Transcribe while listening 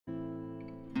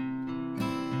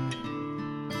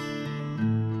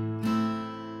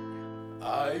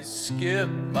I skip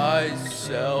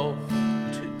myself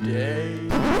today.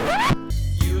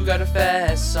 You got a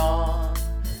fast song,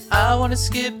 I wanna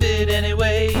skip it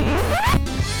anyway.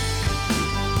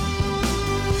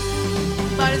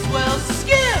 Might as well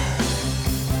skip.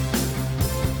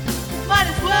 Might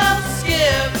as well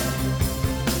skip.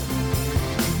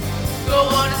 Go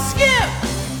on and skip.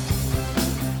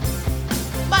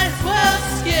 Might as well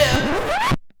skip.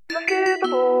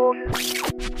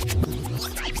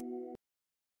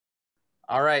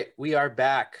 All right, we are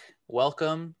back.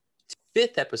 Welcome to the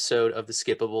 5th episode of the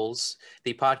Skippables,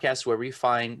 the podcast where we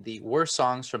find the worst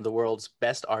songs from the world's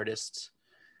best artists.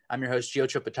 I'm your host, Gio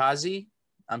Chopatazzi.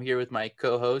 I'm here with my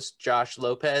co-host, Josh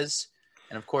Lopez,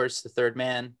 and of course, the third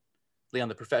man, Leon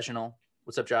the Professional.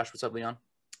 What's up, Josh? What's up, Leon?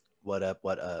 What up?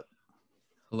 What up?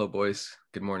 Hello, boys.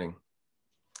 Good morning.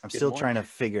 I'm still trying to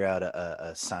figure out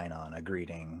a sign-on, a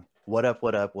greeting. What up?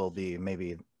 What up? Will be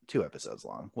maybe 2 episodes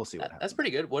long. We'll see what happens. That's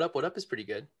pretty good. What up? What up is pretty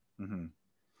good. Mm-hmm.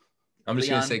 I'm just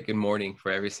going to say good morning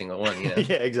for every single one. Yeah,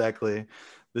 yeah, exactly.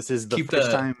 This is the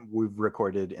first time we've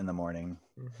recorded in the morning.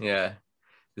 Yeah.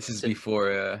 This is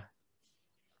before...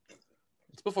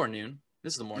 It's before noon.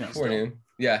 This is the morning. Before noon.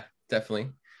 Yeah, definitely.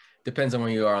 Depends on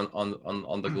where you are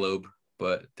on the globe,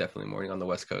 but definitely morning on the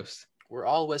West Coast. We're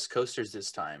all West Coasters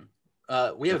this time.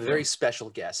 We have a very special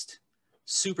guest.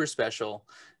 Super special.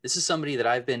 This is somebody that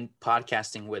I've been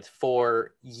podcasting with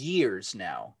for years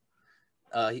now.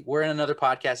 We're in another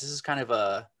podcast. This is kind of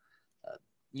a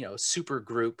super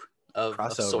group of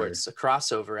sorts, a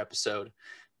crossover episode.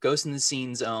 Ghost in the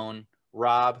Scene's own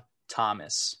Rob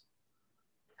Thomas.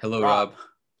 Hello, Rob.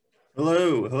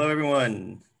 Hello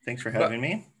everyone. Thanks for having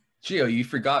me. Gio, you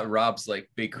forgot Rob's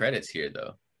big credits here,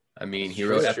 though. I mean, he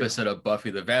wrote episode of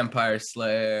Buffy the Vampire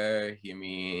Slayer.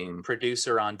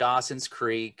 Producer on Dawson's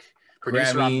Creek.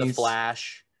 Producer on The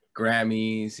Flash.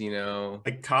 Grammys,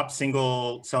 top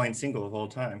selling single of all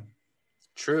time.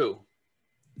 True.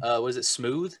 Was it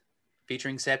Smooth?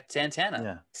 Featuring Santana.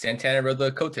 Yeah. Santana wrote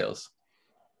the coattails.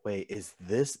 Wait, is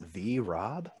this the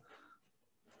Rob?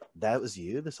 That was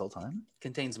you this whole time?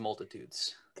 Contains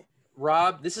multitudes.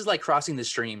 Rob, this is like crossing the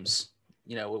streams,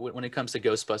 when it comes to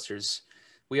Ghostbusters.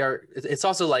 It's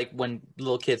also like when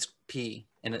little kids pee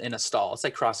in a stall. It's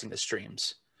like crossing the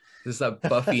streams. This is that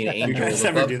Buffy and Angel. You guys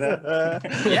ever do that?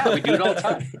 Yeah, we do it all the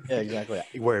time. Yeah, exactly.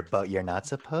 But you're not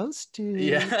supposed to.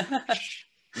 Yeah.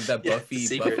 That Buffy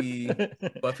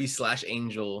 /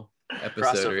 Angel episode.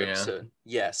 Crossover episode.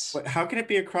 Yes. But how can it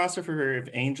be a crossover if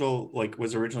Angel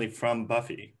was originally from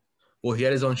Buffy? Well, he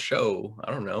had his own show. I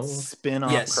don't know.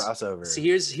 Spin-off crossover. See,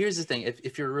 here's the thing.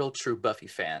 If you're a real true Buffy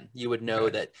fan, you would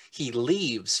know that he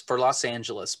leaves for Los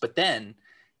Angeles, but then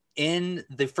in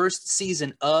the first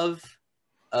season of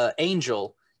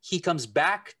Angel, he comes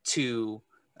back to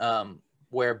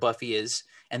where Buffy is,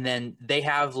 and then they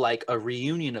have a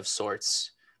reunion of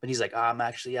sorts. But he's like, I'm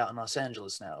actually out in Los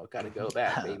Angeles now. Got to go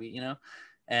back, baby,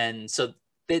 And so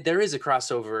there is a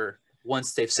crossover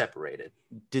once they've separated.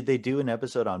 Did they do an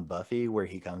episode on Buffy where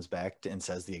he comes back and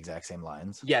says the exact same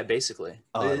lines? Yeah, basically.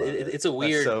 It's a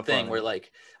weird thing where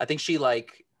I think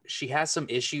she has some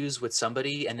issues with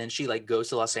somebody, and then she goes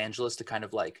to Los Angeles to kind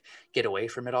of get away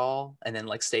from it all, and then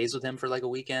stays with him for a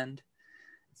weekend.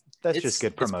 That's just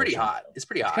good promotion. It's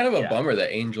pretty hot. It's kind of a bummer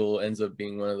that Angel ends up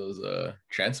being one of those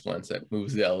transplants that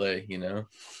moves to LA,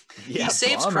 Yeah, he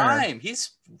saves crime.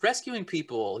 He's rescuing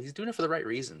people. He's doing it for the right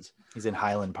reasons. He's in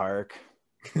Highland Park.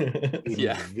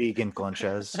 Vegan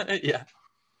conchas. Yeah.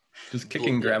 Just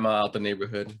kicking grandma out the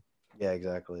neighborhood. Yeah,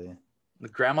 exactly. The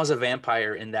grandma's a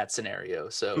vampire in that scenario,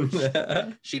 so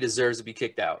she deserves to be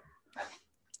kicked out.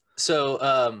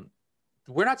 So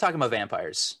we're not talking about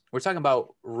vampires. We're talking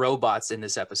about robots in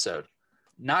this episode.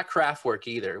 Not Kraftwerk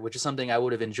either, which is something I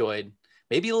would have enjoyed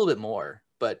maybe a little bit more.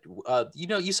 But,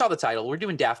 you saw the title. We're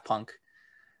doing Daft Punk.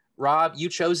 Rob, you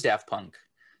chose Daft Punk.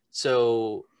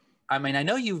 So, I mean, I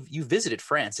know you visited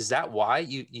France. Is that why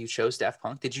you chose Daft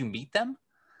Punk? Did you meet them?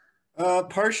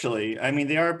 Partially. I mean,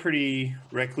 they are pretty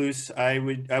recluse. I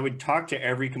would talk to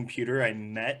every computer I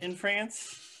met in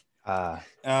France. But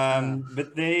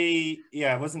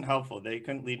it wasn't helpful. They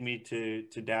couldn't lead me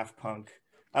to Daft Punk.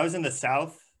 I was in the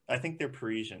South. I think they're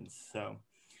Parisians. So,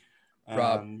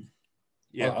 Rob,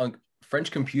 on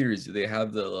French computers, do they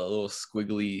have the little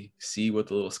squiggly C with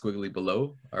the little squiggly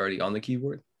below already on the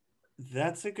keyboard?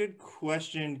 That's a good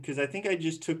question, because I think I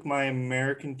just took my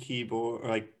American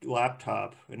keyboard,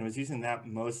 laptop, and was using that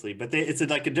mostly. But it's a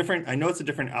different. I know it's a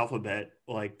different alphabet.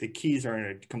 The keys are in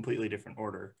a completely different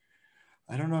order.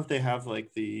 I don't know if they have I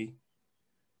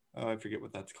forget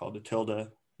what that's called, a tilde.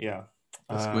 Yeah.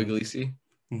 A squiggly C?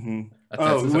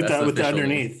 Mm-hmm. With the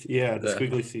underneath. Yeah, the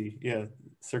squiggly C. Yeah.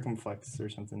 circumflex or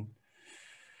something.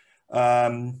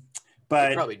 But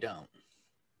you probably don't.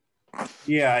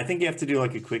 Yeah, I think you have to do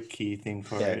like a quick key thing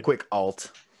for it. Quick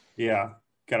alt. Yeah,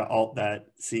 gotta alt that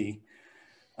C.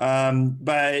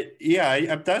 But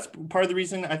yeah, that's part of the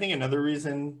reason. I think another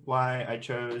reason why I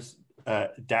chose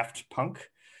Daft Punk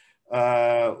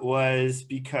was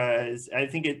because I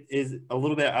think it is a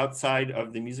little bit outside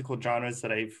of the musical genres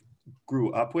that I've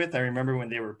grew up with. I remember when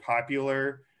they were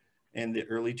popular in the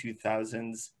early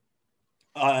 2000s.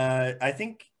 I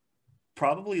think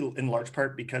probably in large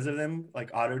part because of them,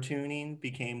 like auto-tuning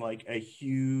became like a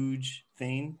huge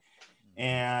thing.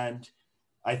 And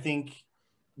I think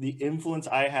the influence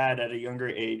I had at a younger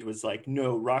age was like,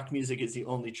 no, rock music is the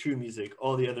only true music.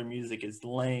 All the other music is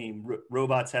lame.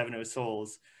 Robots have no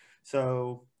souls.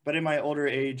 So, but in my older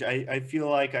age, I feel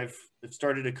like I've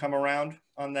started to come around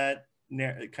on that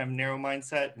kind of narrow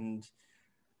mindset. And,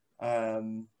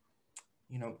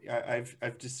 you know,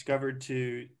 I've discovered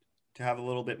to have a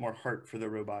little bit more heart for the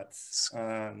robots.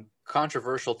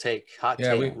 Controversial take, hot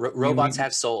take. Robots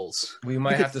have souls. We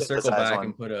might have to circle back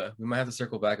and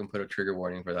put a trigger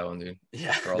warning for that one, dude.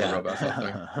 Yeah, for all the robots out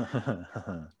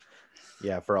there.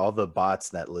 Yeah, for all the bots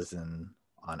that listen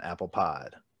on Apple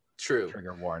Pod. True.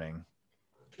 Trigger warning.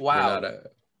 Wow.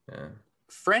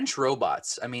 French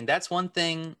robots. I mean, that's one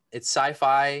thing. It's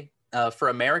sci-fi. For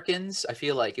Americans, I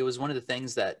feel like it was one of the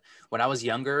things that when I was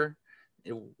younger,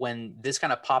 when this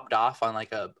kind of popped off on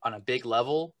like on a big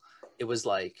level, it was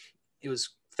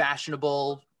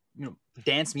fashionable. You know,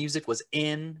 dance music was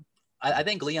in. I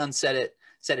think Leon said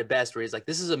it best, where he's like,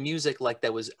 this is a music like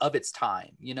that was of its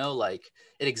time, you know, like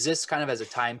it exists kind of as a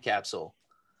time capsule.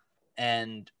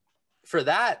 And for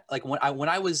that, like when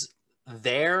I was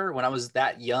there, when I was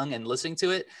that young and listening to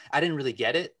it, I didn't really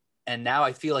get it. And now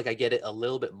I feel like I get it a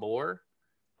little bit more.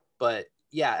 But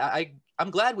yeah, I'm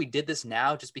glad we did this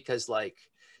now, just because like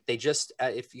they just,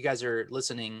 if you guys are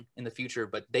listening in the future,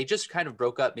 but they just kind of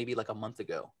broke up maybe like a month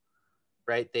ago,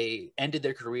 right? They ended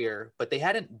their career, but they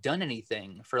hadn't done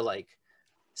anything for like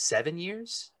 7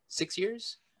 years, 6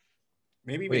 years.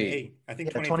 Maybe even 8. I think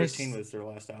 2013 was their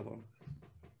last album.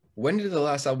 When did the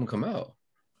last album come out?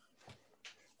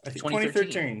 I think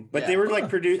 2013. But they were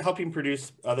like helping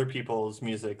produce other people's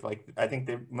music. Like I think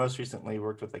they most recently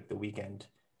worked with like The Weeknd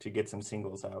to get some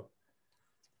singles out.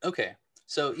 Okay.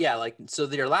 So yeah, so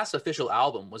their last official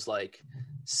album was like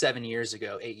 7 years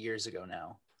ago, 8 years ago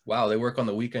now. Wow, they work on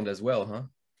The Weeknd as well, huh?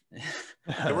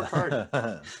 They work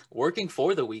hard. Working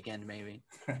for The Weeknd, maybe.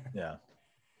 Yeah.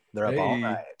 They're up all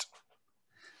night.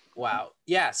 Wow.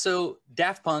 Yeah, so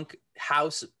Daft Punk,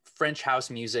 French house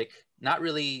music, not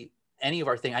really any of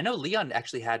our thing. I know Leon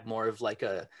actually had more of like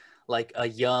a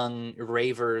young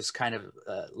ravers kind of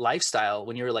lifestyle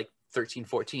when you were like 13,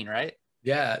 14, right?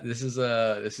 Yeah, this is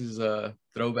a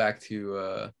throwback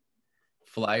to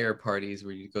flyer parties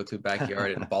where you go to a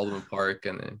backyard in Baldwin Park,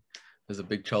 and then there's a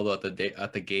big cholo at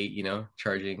the gate, you know,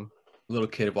 charging a little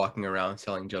kid walking around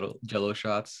selling jello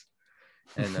shots,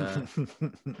 and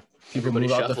people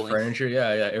move out the furniture.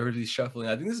 Yeah, everybody's shuffling.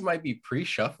 I think this might be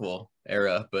pre-shuffle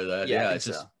era, but it's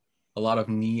just a lot of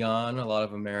neon, a lot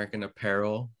of American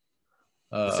apparel.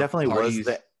 It definitely parties.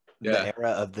 Was the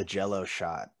era of the jello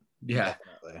shot. Yeah.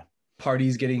 Definitely.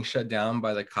 Parties getting shut down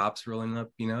by the cops rolling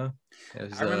up, you know. It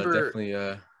was, I remember definitely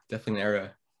an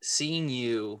era. Seeing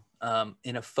you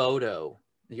in a photo.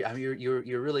 I mean,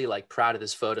 you're really like proud of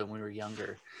this photo when we were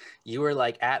younger. You were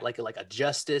like at like a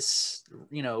justice,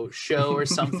 you know, show or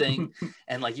something,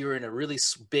 and like you were in a really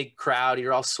big crowd.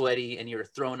 You're all sweaty, and you were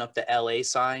throwing up the LA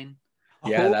sign.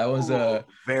 Yeah, that was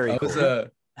very cool.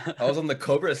 I was on the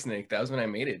Cobra Snake. That was when I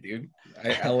made it, dude.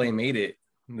 LA made it.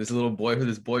 This little boy,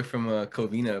 this boy from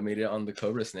Covina made it on the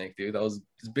Cobra Snake, dude. That was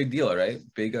a big deal, right?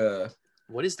 Big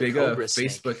what is the big Cobra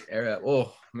Facebook Snake? Era?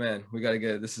 Oh man, we gotta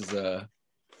get this is I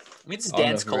mean, it's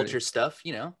dance culture stuff,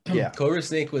 you know. Yeah, Cobra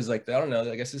Snake was like, I don't know.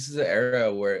 I guess this is an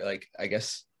era where like I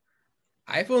guess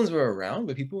iPhones were around,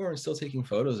 but people weren't still taking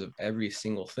photos of every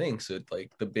single thing. So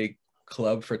like the big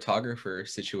club photographer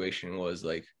situation was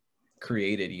like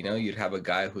created. You know, you'd have a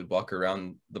guy who'd walk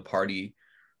around the party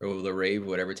or the rave,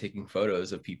 whatever, taking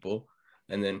photos of people,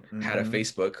 and then had a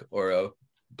Facebook or a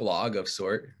blog of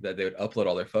sort that they would upload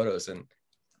all their photos. And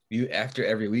you, after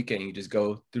every weekend, you just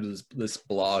go through this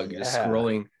blog, just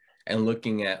scrolling and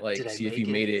looking at like, see if you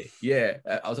made it. Yeah,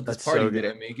 I was at this party. Did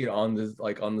I make it on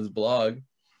this blog?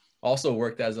 Also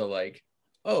worked as a like,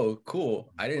 oh,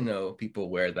 cool. I didn't know people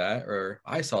wear that, or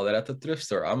I saw that at the thrift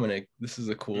store. This is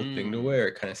a cool thing to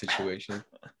wear kind of situation.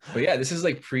 But yeah, this is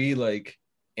like pre like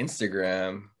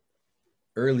Instagram,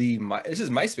 this is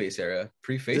MySpace era,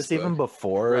 pre-Facebook. Is this even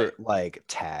before like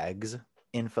tags?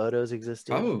 in photos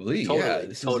existed? Probably, Totally, yeah.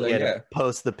 This totally. is Yeah, like, to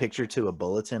post the picture to a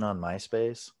bulletin on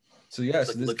MySpace. So yeah,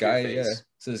 It's so like, this look through your guy, yeah, face.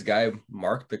 so this guy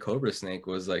Mark the Cobra Snake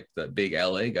was like the big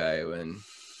LA guy when,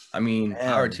 I mean, Man.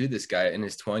 power to this guy in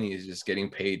his 20s, just getting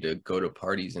paid to go to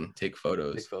parties and take Big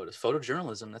photos. photos.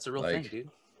 Photojournalism, that's a real thing, Like, dude.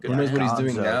 Who Good knows man. what he's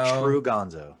doing Gonzo, now? True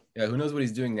Gonzo. Yeah, who knows what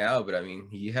he's doing now? But I mean,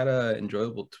 he had a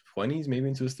enjoyable 20s, maybe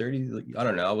into his 30s. Like, I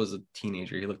don't know. I was a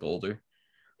teenager. He looked older.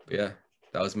 But yeah,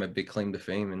 that was my big claim to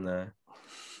fame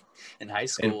In high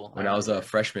school. when I was a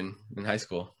freshman in high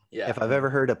school. Yeah. If I've ever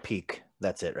heard a peak,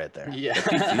 that's it right there. Yeah.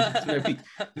 This is my peak.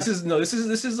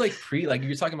 This is like like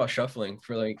you're talking about shuffling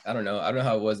for like, I don't know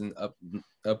how it wasn't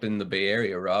up in the Bay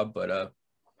Area, Rob, but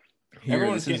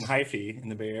Everyone's getting hyphy in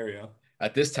the Bay Area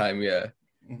at this time, yeah.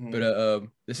 Mm-hmm. But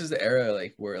this is the era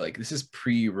like where like this is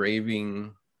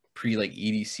pre-raving, like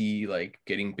EDC like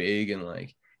getting big and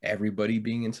like everybody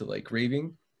being into like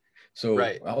raving. So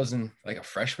right. I was in like a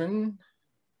freshman.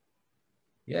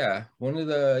 Yeah,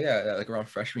 like around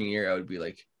freshman year, I would be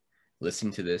like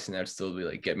listening to this, and I'd still be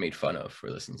like get made fun of for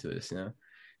listening to this, you know.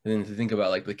 And then to think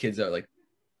about like the kids that like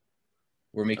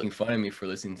were making fun of me for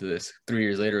listening to this 3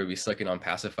 years later would be sucking on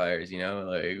pacifiers, you know,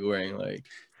 like wearing like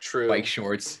bike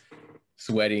shorts,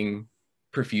 sweating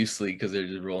profusely because they're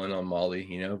just rolling on Molly,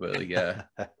 you know. But like, yeah,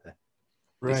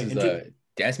 right. This is,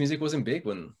 dance music wasn't big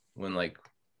when like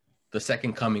the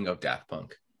second coming of Daft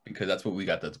Punk, because that's what we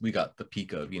got the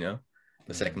peak of, you know,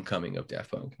 the second coming of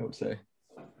Daft Punk, I would say.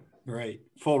 Right,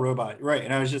 full robot. Right,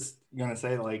 and I was just gonna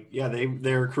say, like, yeah,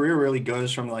 their career really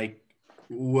goes from like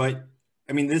what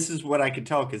I mean. This is what I could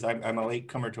tell because I'm a late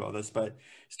comer to all this, but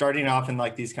starting off in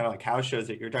like these kind of like house shows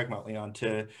that you're talking about, Leon,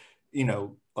 to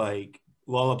like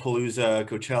Lollapalooza,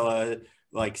 Coachella,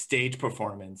 like stage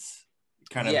performance,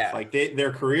 kind of like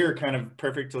their career kind of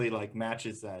perfectly like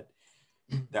matches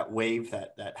that wave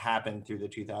that happened through the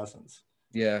 2000s.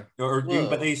 Yeah,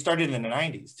 but they started in the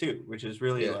 90s too, which is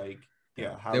really like.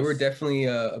 Yeah, they were definitely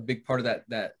a big part of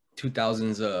that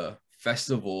 2000s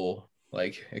festival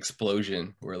like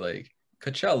explosion, where like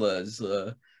Coachella's,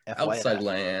 Outside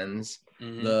Lands,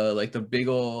 the big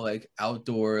old like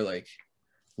outdoor like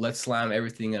let's slam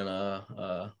everything on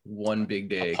a one big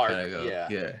day kind of go.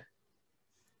 Yeah.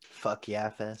 Fuck yeah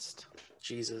fest.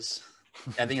 Jesus,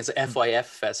 I think it's a FYF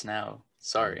fest now.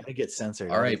 Sorry, I get censored.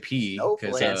 R.I.P.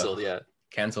 Canceled.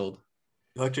 Canceled.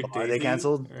 Electric Daisy. Are they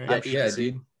canceled? Right? Yeah,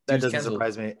 dude. That doesn't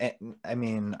surprise me. I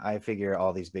mean, I figure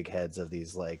all these big heads of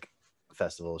these like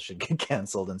festivals should get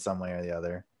canceled in some way or the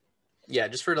other. Yeah,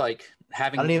 just for like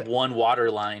having one water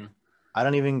line. I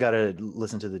don't even gotta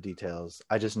listen to the details.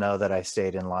 I just know that I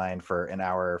stayed in line for an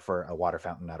hour for a water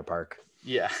fountain at a park.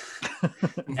 Yeah,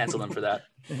 cancel them for that.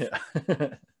 Yeah.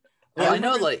 Well, I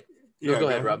know, like. Go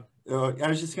ahead, Rob. I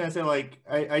was just gonna say, like,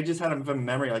 I just had a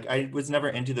memory. Like, I was never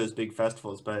into those big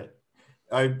festivals, but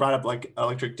I brought up like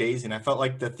Electric Daisy, and I felt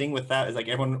like the thing with that is like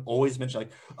everyone always mentioned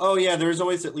like, oh yeah, there's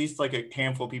always at least like a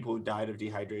handful of people who died of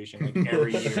dehydration like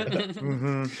every year.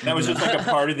 That was just like a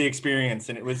part of the experience,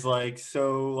 and it was like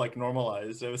so like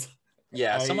normalized. It was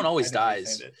someone always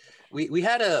dies. We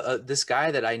had this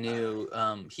guy that I knew.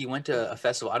 He went to a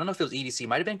festival. I don't know if it was EDC,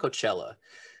 might have been Coachella,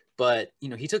 but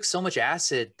he took so much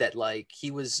acid that like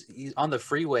he's on the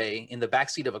freeway in the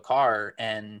backseat of a car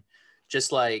and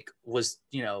just like was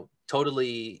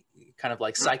totally kind of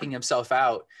like psyching himself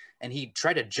out, and he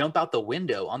tried to jump out the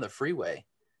window on the freeway,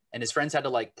 and his friends had to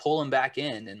like pull him back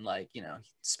in, and like he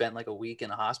spent like a week in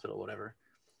a hospital, whatever.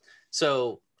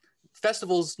 So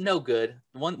festivals no good.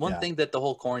 One thing that the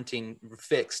whole quarantine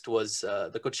fixed was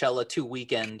the Coachella 2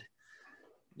 weekend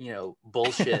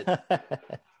bullshit.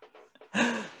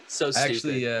 So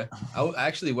stupid. I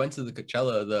actually went to the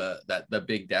Coachella, the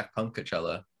big Daft Punk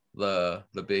Coachella,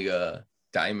 the big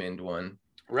diamond one.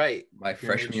 Right. My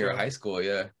freshman year of high school,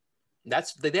 yeah.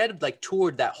 They had like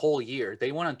toured that whole year.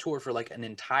 They went on tour for like an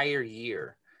entire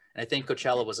year. And I think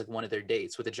Coachella was like one of their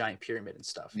dates with a giant pyramid and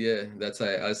stuff. Yeah, that's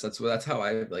how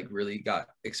I like really got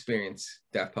experience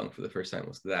Daft Punk for the first time,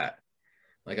 was that.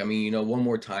 Like, I mean, one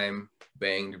more time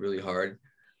banged really hard.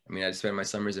 I mean, I spent my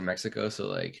summers in Mexico, so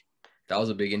like that was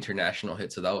a big international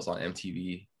hit. So that was on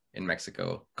MTV in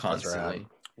Mexico constantly.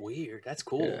 Weird. That's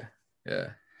cool.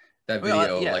 Yeah. That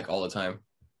video like all the time.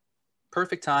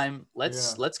 Perfect time.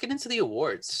 Let's get into the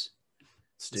awards.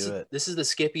 Let's do it. This is the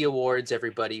Skippy Awards,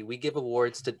 everybody. We give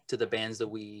awards to the bands that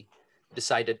we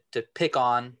decided to pick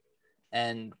on,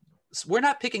 and we're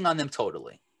not picking on them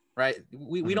totally, right?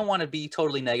 We don't want to be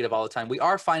totally negative all the time. We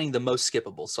are finding the most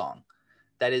skippable song.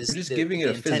 That is, we're just giving it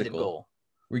a physical goal.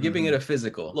 We're giving it a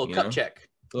physical, little cup check,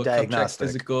 little diagnostic, cup check,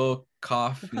 physical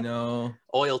cough,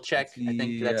 oil check. I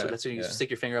think that's what you stick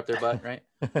your finger up their butt, right?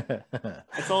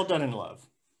 It's all done in love.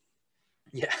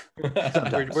 Yeah,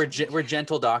 Sometimes. we're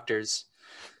gentle doctors.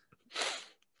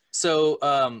 So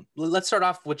let's start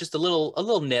off with just a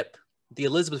little nip. The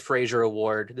Elizabeth Fraser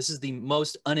Award. This is the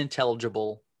most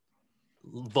unintelligible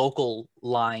vocal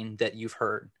line that you've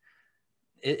heard.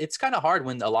 It's kind of hard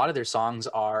when a lot of their songs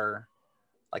are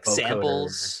like Vocoder.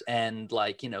 samples and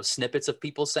like, you know, snippets of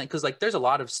people saying, because like there's a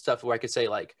lot of stuff where I could say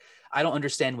like, I don't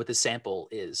understand what the sample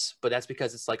is, but that's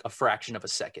because it's like a fraction of a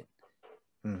second.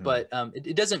 Mhm. But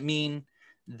it doesn't mean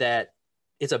that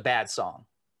it's a bad song.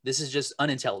 This is just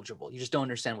unintelligible. You just don't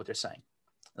understand what they're saying.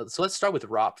 So let's start with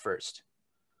Rob first.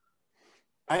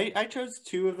 I chose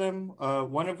two of them,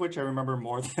 one of which I remember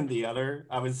more than the other.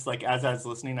 I was like, as I was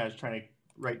listening, I was trying to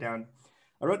write down.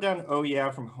 I wrote down "Oh Yeah"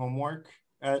 from Homework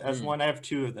as one. I have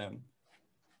two of them,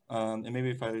 and maybe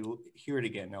if I hear it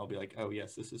again, I'll be like, "Oh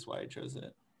yes, this is why I chose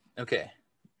it." Okay,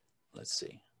 let's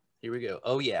see. Here we go.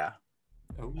 Oh yeah.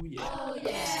 Oh yeah. Oh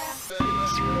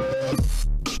yeah.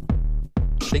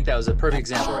 I think that was a perfect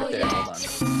example right there. Hold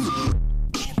on.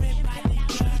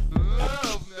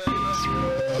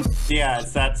 Yeah,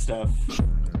 it's that stuff.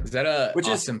 Is that a Which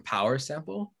is- Austin Power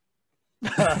sample?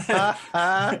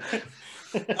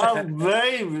 Oh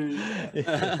baby,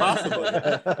 possibly.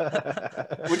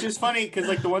 Which is funny because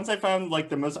like the ones I found like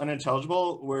the most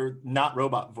unintelligible were not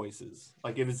robot voices.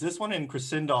 Like it was this one and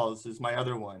Crescendolls is my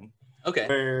other one. Okay.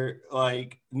 Where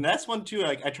like and that's one too.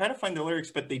 Like I try to find the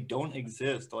lyrics, but they don't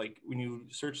exist. Like when you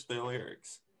search the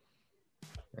lyrics.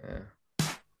 Yeah.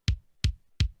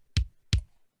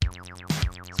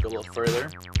 Let's go a little further.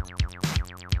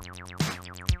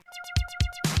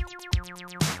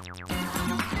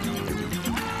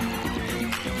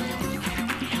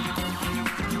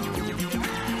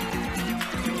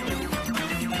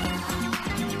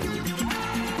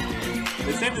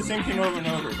 They say the same thing over and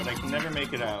over, but I can never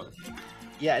make it out.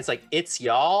 Yeah, it's like it's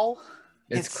y'all.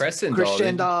 It's Crescent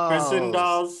Doll.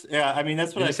 Crescendolls. Yeah, I mean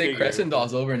that's what They I say figured. Crescent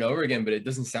Dolls over and over again, but it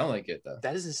doesn't sound like it though.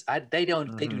 That is, they do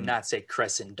not say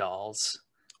Crescent Dolls.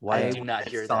 Why I do would not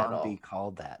that hear that song at all. be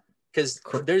called that? Because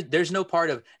there's no part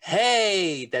of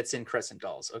hey that's in Crescent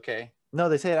Dolls. Okay, No,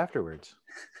 they say it afterwards.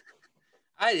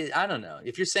 I don't know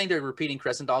if you're saying they're repeating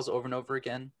Crescent Dolls over and over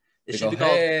again. It They should go, be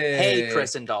called "Hey." Hey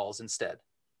Crescent Dolls instead.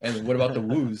 And what about the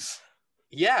woos?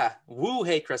 Yeah, woo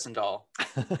Hey Crescent Doll.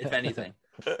 If anything.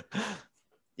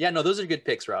 Yeah, no, those are good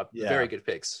picks, Rob. Yeah. Very good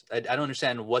picks. I don't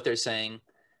understand what they're saying,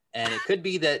 and it could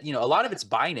be that a lot of it's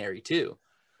binary too.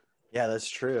 Yeah, that's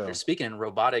true. They're speaking in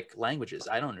robotic languages.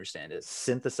 I don't understand it.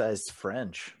 Synthesized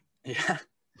French. Yeah.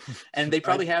 And they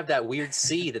probably have that weird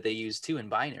C that they use too in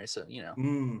binary. So, we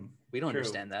don't True.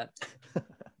 understand that. All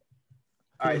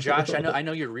right, Josh, I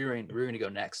know you're rearing to go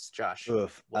next. Josh.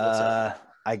 Oof. What's up?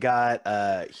 I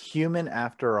got Human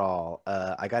After All.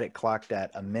 I got it clocked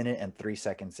at 1 minute and 3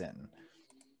 seconds in.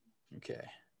 Okay.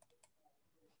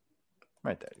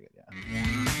 Right there.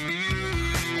 Yeah.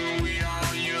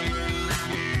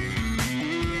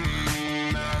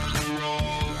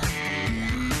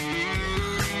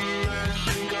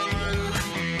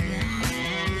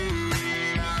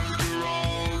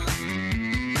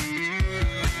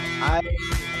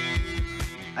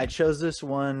 I chose this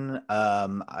one.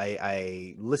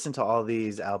 I listened to all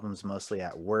these albums mostly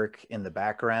at work in the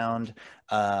background.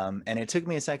 And it took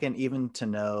me a second even to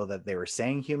know that they were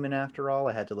saying Human After All.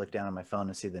 I had to look down on my phone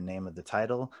to see the name of the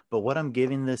title. But what I'm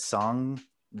giving this song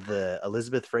the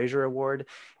Elizabeth Fraser Award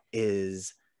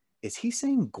is he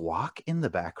saying guac in the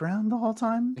background the whole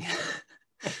time?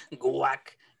 Guac.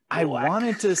 I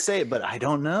wanted to say it, but I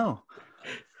don't know.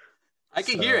 I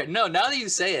can hear it. No, now that you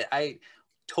say it, I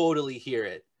totally hear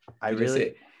it.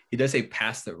 He does say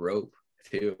pass the rope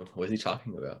too. What is he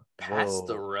talking about? Pass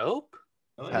the rope?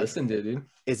 Listen, dude.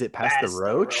 Is it pass the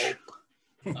roach?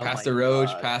 Pass the roach,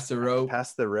 pass the rope.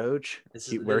 Pass the roach. This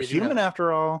is- We're you know- human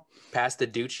after all. Pass the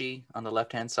Ducci on the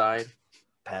left-hand side.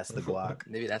 Pass the guac.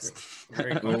 Maybe that's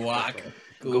Guac.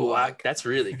 guac. That's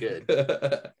really good.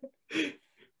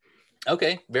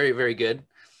 Okay, very, very good.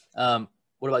 What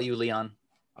about you, Leon?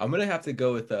 I'm gonna have to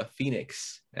go with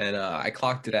Phoenix, and I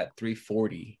clocked it at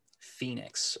 340.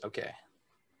 Phoenix. Okay.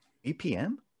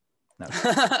 BPM? No.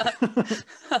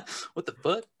 What the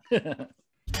fuck?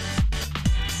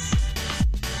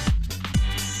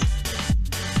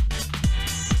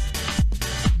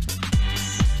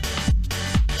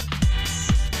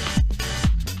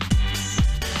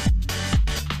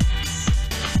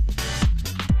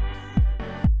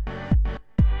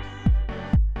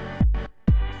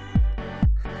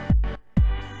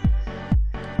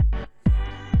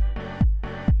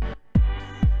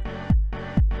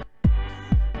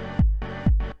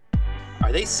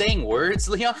 Are they saying words,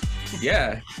 Leon?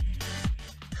 Yeah,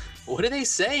 What are they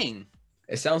saying?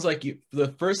 It sounds like the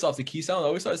first off, the key sound, I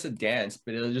always thought it said dance,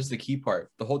 but it was just the key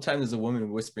part. The whole time there's a woman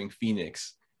whispering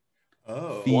Phoenix.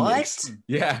 Oh, Phoenix. What?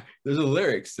 Yeah, there's a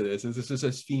lyrics to this. It just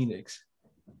says Phoenix.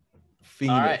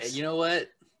 Phoenix. All right, you know what?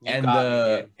 You and got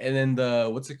me, dude. and then the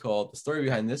what's it called? The story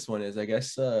behind this one is, I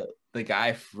guess, the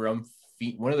guy from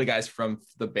one of the guys from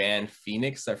the band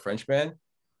Phoenix, that French band,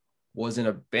 was in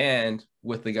a band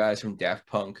with the guys from Daft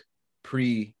Punk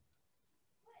pre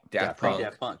Daft Punk.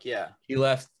 Daft Punk, yeah. He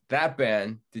left that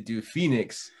band to do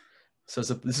Phoenix. So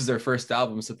this is their first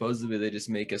album. Supposedly they just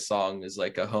make a song as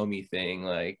like a homie thing,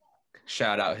 like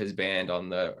shout out his band on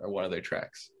one of their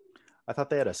tracks. I thought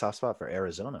they had a soft spot for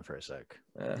Arizona for a sec.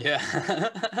 Yeah.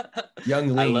 Young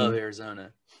Lean. I love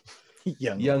Arizona.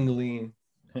 Young Lean.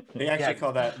 they actually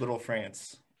call that Little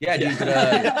France. Yeah, dude.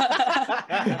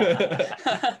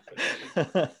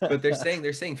 But they're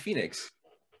saying Phoenix.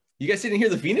 You guys didn't hear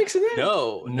the Phoenix in there?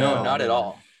 No, not at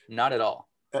all. Not at all.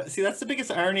 See, that's the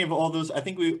biggest irony of all those. I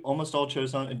think we almost all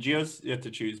chose on Geo's yet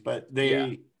to choose, but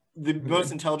the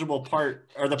most intelligible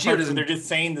part are the parts where they're just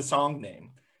saying the song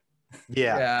name.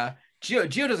 Yeah.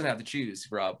 Gio doesn't have to choose,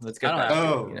 Rob. Let's get I that.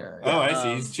 don't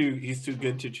I see. He's too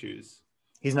good to choose.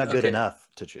 He's not good enough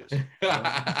to choose.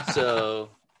 So,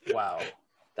 wow.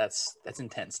 That's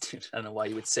intense, dude. I don't know why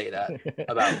you would say that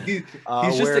about he's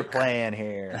We're just playing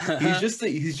here.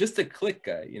 he's just a click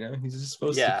guy, you know. He's just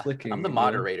supposed to click. I'm the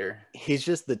moderator. He's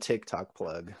just the TikTok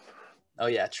plug. Oh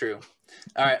yeah, true.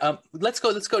 All right, let's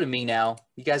go to me now.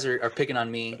 You guys are picking on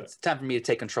me. It's time for me to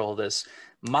take control of this.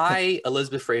 My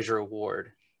Elizabeth Fraser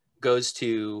Award goes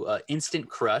to Instant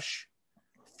Crush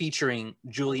featuring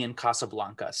Julian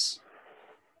Casablancas.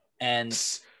 And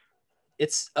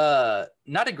it's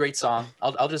not a great song.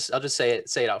 I'll just say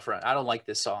it out front. I don't like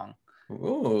this song.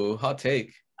 Ooh, hot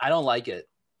take. I don't like it.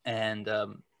 And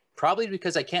probably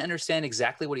because I can't understand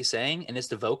exactly what he's saying, and it's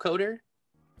the vocoder.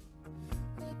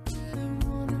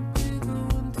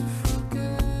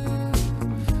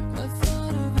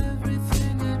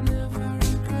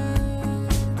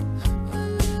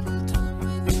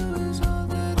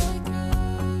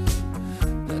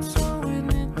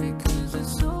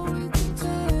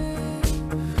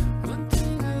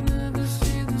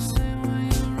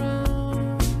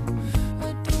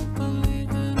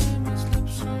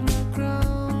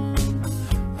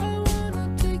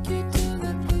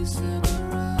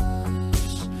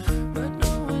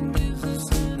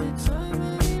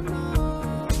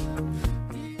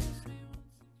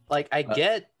 Like, I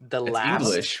get the last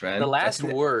English, man. The last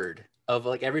word of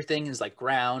like everything is like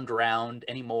ground, round,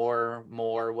 anymore,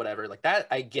 more, whatever. Like that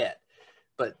I get.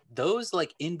 But those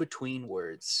like in between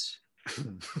words,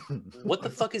 what the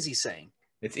fuck is he saying?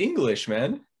 It's English,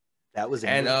 man. That was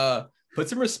English. And put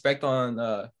some respect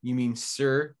on you mean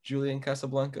Sir Julian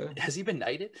Casablanca? Has he been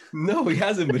knighted? No, he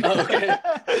hasn't been. Oh,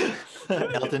 okay.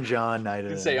 Elton John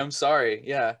knighted. Say I'm sorry,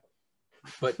 yeah.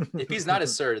 But if he's not a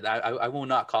sir, I will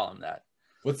not call him that.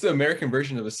 What's the American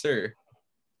version of a sir?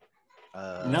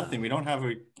 Nothing. We don't have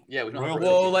a. Yeah, we don't. Royal Have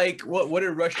Well, like what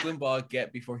did Rush Limbaugh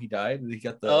get before he died? He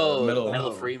got the Medal medal.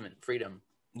 of Freedom.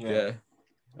 Yeah.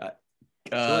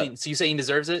 So you say he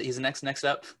deserves it? He's next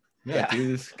up. Yeah,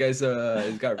 dude, this guy's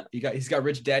he's got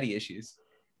rich daddy issues.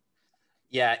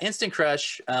 Yeah, Instant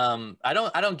Crush. I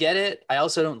don't get it. I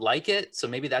also don't like it. So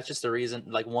maybe that's just the reason,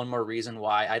 like one more reason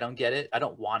why I don't get it. I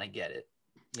don't want to get it.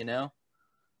 You know.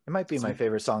 It might be my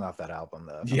favorite song off that album,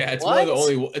 though. Yeah, it's What?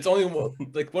 only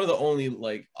like one of the only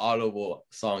like audible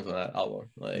songs on that album.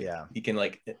 Like, Yeah. you can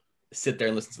like sit there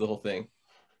and listen to the whole thing.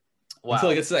 Wow.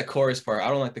 Until it gets to that chorus part. I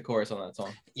don't like the chorus on that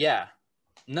song. Yeah.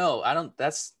 No, I don't.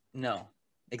 No,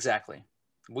 exactly.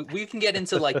 We can get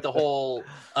into like the whole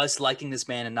us liking this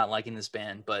band and not liking this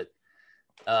band, but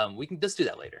we can just do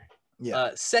that later. Yeah.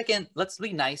 Second, let's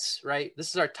be nice, right? This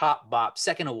is our top bop,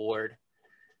 second award.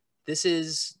 This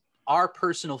is our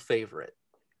personal favorite.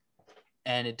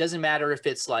 And it doesn't matter if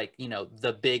it's like, you know,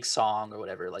 the big song or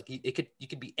whatever. Like you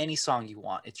could be any song you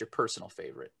want. It's your personal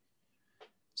favorite.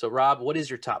 So Rob, what is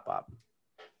your top bop?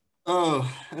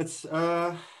 Oh, it's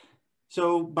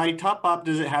so by top bop,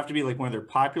 does it have to be like one of their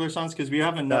popular songs? Because we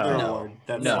have another No. award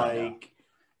that's No.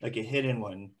 like a hidden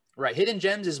one. Right. Hidden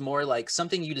Gems is more like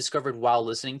something you discovered while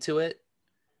listening to it.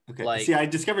 Okay. Like- See, I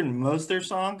discovered most of their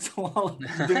songs while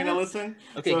doing a listen.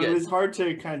 Okay, so good. it was hard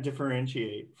to kind of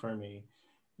differentiate for me.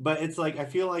 But it's like I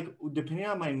feel like depending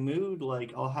on my mood,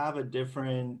 like I'll have a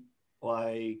different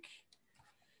like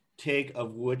take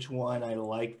of which one I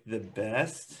like the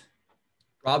best.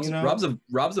 Rob's You know?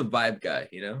 Rob's a vibe guy,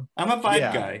 you know. I'm a vibe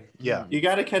Yeah. guy. Yeah. You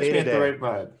got to catch Day me to at the day. right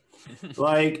vibe.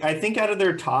 Like I think out of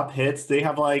their top hits, they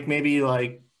have like maybe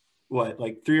like what,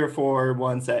 like 3 or 4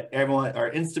 ones that everyone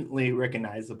are instantly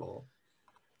recognizable.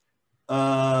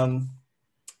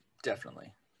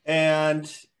 Definitely.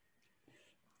 And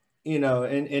you know,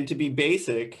 and to be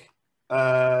basic,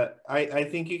 I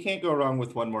think you can't go wrong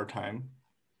with One More Time.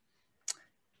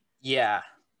 Yeah,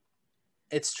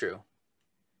 it's true.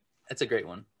 It's a great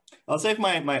one. I'll save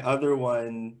my other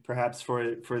one perhaps for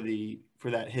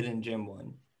that hidden gem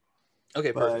one.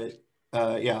 Okay, perfect.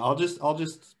 But yeah, I'll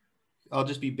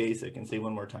just be basic and say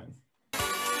One More Time.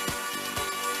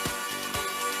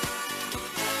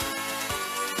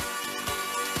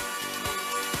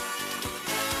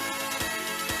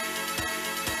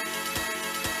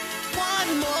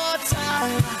 One more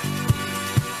time.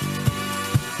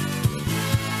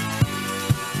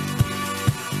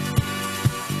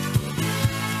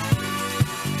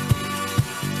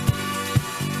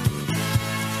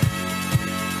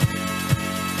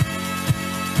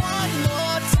 One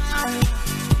more time.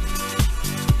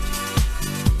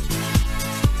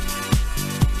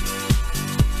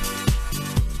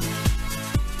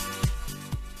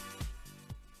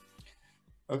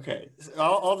 Okay, so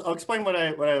I'll explain what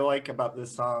I like about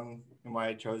this song and why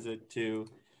I chose it too.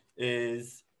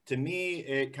 Is to me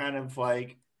it kind of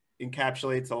like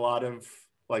encapsulates a lot of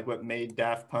like what made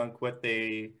Daft Punk what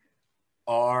they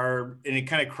are, and it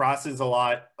kind of crosses a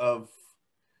lot of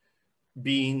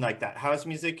being like that house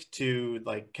music to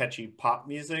like catchy pop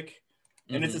music.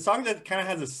 And it's a song that kind of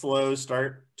has a slow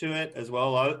start to it as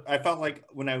well. I felt like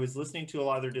when I was listening to a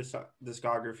lot of their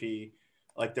discography,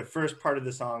 like the first part of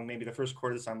the song, maybe the first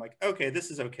chord of the song, I'm like, okay,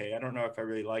 this is okay. I don't know if I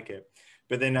really like it.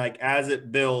 But then like as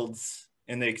it builds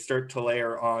and they start to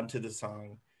layer onto the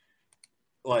song,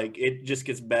 like it just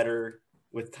gets better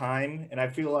with time. And I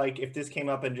feel like if this came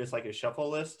up in just like a shuffle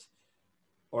list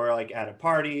or like at a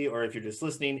party, or if you're just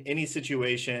listening, any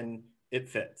situation, it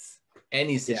fits.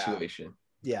 Any situation.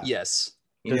 Yeah. Yes.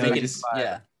 You know,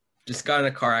 Yeah. just got in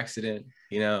a car accident,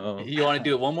 you know. You want to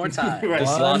do it one more time? Right.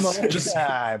 Just One lost, more just,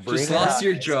 time. Bring just it lost on.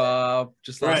 your job.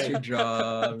 Just lost Right. your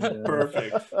job. You know.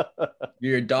 Perfect.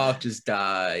 Your dog just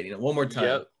died. You know, one more time.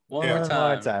 Yep. One Yeah.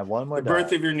 more time. One more The birth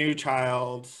time. of your new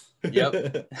child. Yep.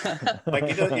 Like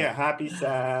it does, yeah, happy,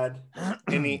 sad,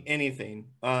 anything.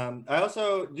 I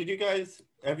also,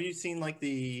 have you seen like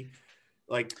they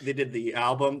did the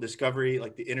album Discovery,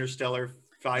 like the Interstellar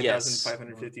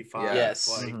 5555 Yes.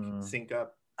 like sync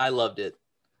up. I loved it.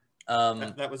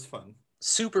 That was fun.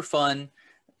 Super fun.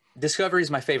 Discovery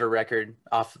is my favorite record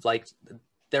off like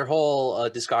their whole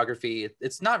discography.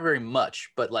 It's not very much,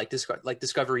 but like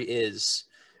Discovery is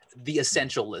the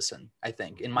essential listen, I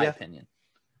think, in my opinion.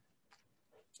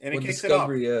 And Well, it kicks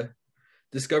Discovery, it off.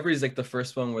 Discovery is like the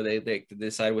first one where they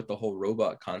decided with the whole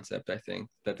robot concept. I think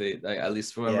that they like, at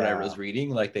least from what I was reading,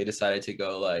 like they decided to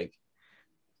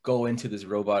go into this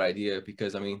robot idea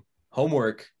because I mean,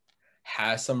 Homework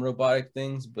has some robotic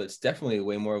things, but it's definitely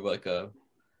way more of like a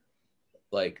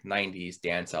 90s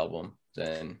dance album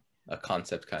than a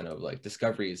concept kind of like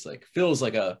Discovery is like feels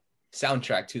like a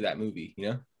soundtrack to that movie, you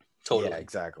know? Totally. Yeah,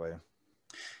 exactly.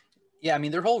 Yeah, I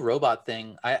mean their whole robot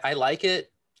thing, I like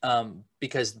it.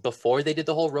 Because before they did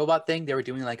the whole robot thing, they were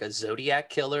doing like a Zodiac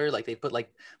killer. Like they put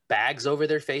like bags over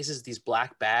their faces, these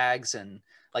black bags. And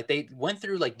like they went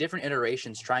through like different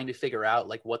iterations trying to figure out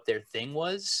like what their thing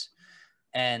was.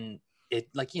 And it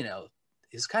like, you know,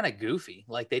 it's kind of goofy.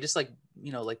 Like they just like,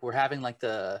 you know, like we're having like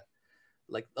oh,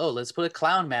 let's put a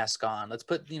clown mask on. Let's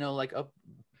put, you know, like a,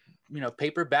 you know,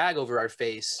 paper bag over our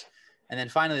face. And then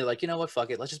finally like, you know what,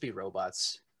 fuck it. Let's just be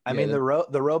robots. I mean, the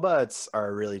robots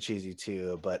are really cheesy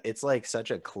too, but it's like such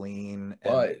a clean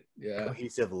and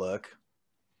cohesive look.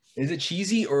 Is it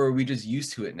cheesy or are we just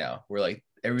used to it now? We're like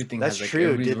everything That's has like true.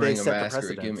 everybody's Did wearing they a set the mask or a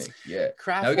precedence? gimmick. Yeah.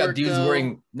 Kraftwerk,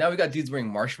 Now we got dudes though. wearing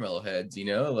marshmallow heads, you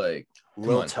know, like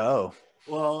Lil Toe.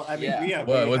 Well, I mean, Yeah.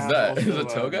 What's that? Is it a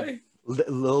toe guy?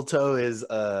 Lil Toe is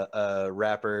a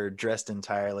rapper dressed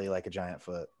entirely like a giant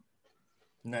foot.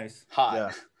 Nice.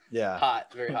 Hot. Yeah.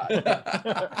 Hot. Very hot.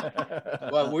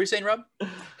 What were you saying, Rob?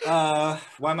 Why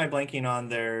am I blanking on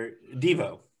their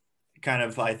Devo? Kind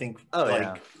of, I think,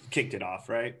 kicked it off,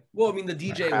 right? Well, I mean, the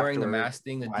DJ wearing the Kraftwerk, mask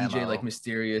thing, the YMO. DJ like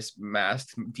mysterious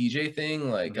masked DJ thing,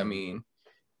 like I mean,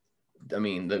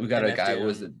 we got a guy who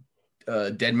was a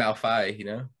Dead Malfi, you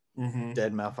know,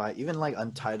 Dead Malfi, even like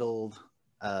untitled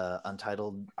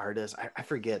artists. I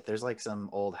forget. There's like some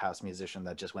old house musician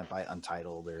that just went by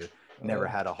Untitled or never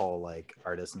had a whole like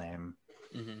artist name.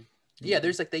 Yeah,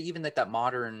 there's like that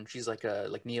modern. She's like a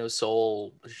neo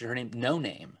soul. Her name No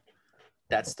Name.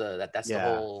 That's the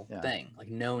whole thing. Like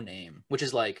No Name, which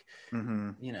is like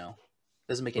you know,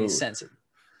 doesn't make any sense.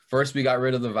 First we got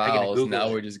rid of the vowels.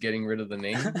 Now we're just getting rid of the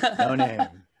name. No Name.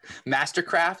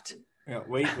 Mastercraft. Yeah,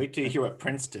 wait till you hear what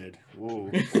Prince did.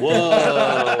 Ooh.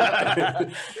 Whoa.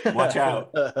 Watch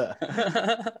out.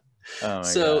 Oh my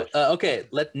So gosh. okay,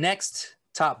 next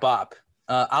top bop.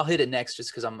 I'll hit it next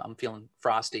just because I'm feeling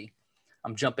frosty.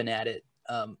 I'm jumping at it.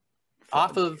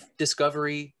 Off of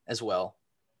Discovery as well.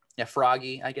 Yeah,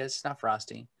 Froggy, I guess, not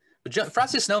Frosty. But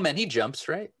Frosty the Snowman, he jumps,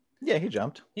 right? Yeah, he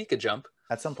jumped He could jump.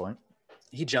 at some point.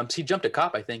 He jumps. He jumped a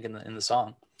cop, I think, in the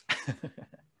song.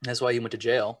 That's why he went to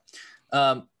jail.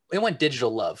 It went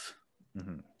Digital Love.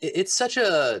 Mhm. It's such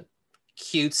a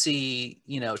cutesy,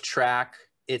 track.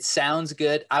 It sounds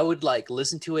good. I would like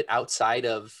listen to it outside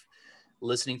of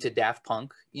listening to Daft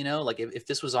Punk, like if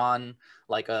this was on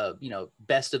like a,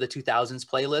 best of the 2000s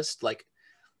playlist, like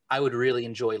I would really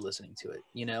enjoy listening to it,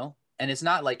 and it's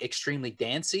not like extremely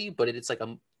dancey, but it's like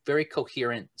a very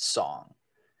coherent song.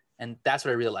 And that's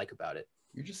what I really like about it.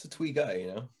 You're just a twee guy,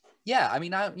 Yeah. I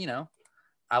mean,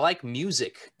 I like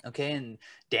music. Okay. And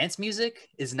dance music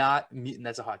is not,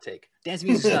 that's a hot take. Dance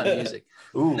music is not music.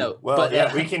 Ooh, No, well, but,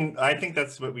 yeah, we can. I think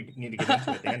that's what we need to get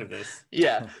into at the end of this.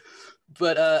 Yeah.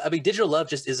 But I mean, Digital Love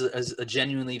just is a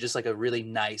genuinely just like a really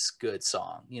nice, good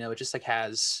song. It just like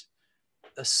has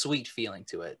a sweet feeling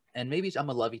to it. And maybe I'm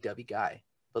a lovey-dovey guy,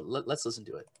 but let's listen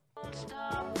to it.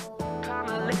 Come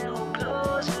a little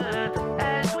closer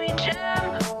as we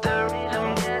jam. The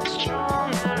rhythm gets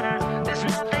stronger. There's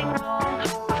nothing wrong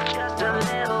with just a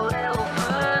little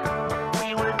fun.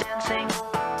 We were dancing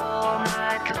all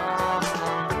night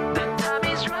long. The time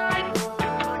is right to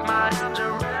put my arms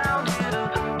around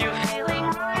you. You're feeling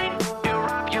right. You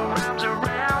wrap your arms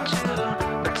around you.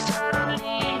 But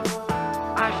suddenly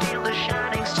I feel the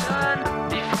shining sun.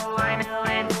 Before I knew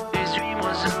it, this dream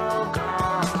was all gone.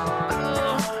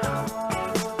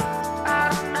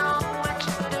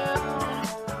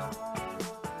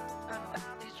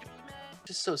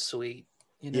 Just so sweet,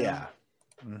 Yeah.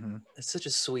 Mm-hmm. It's such a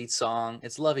sweet song.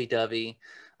 It's lovey-dovey.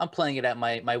 I'm playing it at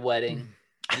my wedding,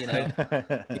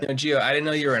 Gio, I didn't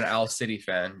know you were an Owl City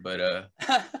fan, but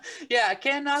Yeah, I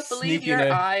cannot believe Sneaking your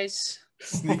in. eyes.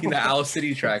 sneaking the Owl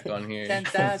City track on here.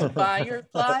 10,000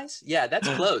 fireflies. Yeah, that's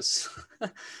close.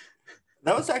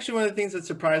 That was actually one of the things that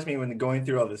surprised me when going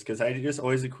through all this, because I just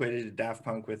always equated Daft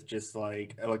Punk with just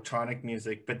like electronic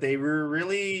music, but they were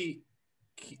really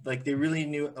they really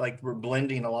knew, like, we're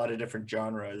blending a lot of different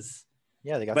genres.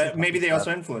 Yeah, they got. But some maybe funky they also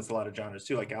stuff. influenced a lot of genres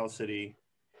too, like Owl City.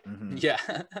 Mhm. Yeah.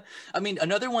 I mean,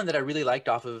 another one that I really liked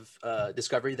off of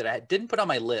Discovery that I didn't put on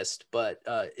my list, but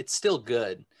it's still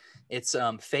good. It's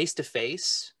Face to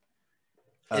Face.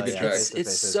 Oh, It's, yeah, track. Face to it's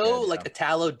Face is so good, like yeah.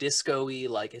 Italo disco-y,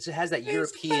 like it just has that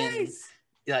European,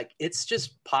 like it's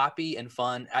just poppy and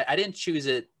fun. I didn't choose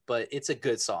it, but it's a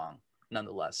good song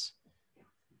nonetheless.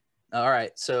 All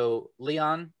right, so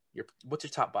Leon, what's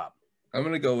your top bop? I'm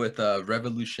gonna go with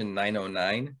Revolution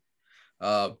 909.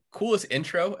 Coolest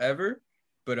intro ever,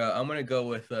 but I'm gonna go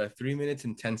with 3 minutes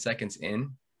and 10 seconds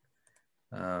in.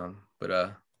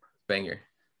 But banger.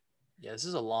 Yeah, this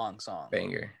is a long song.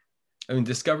 Banger. I mean,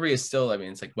 Discovery is still,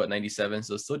 it's like what, 97,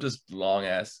 so it's still just long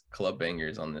ass club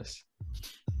bangers on this.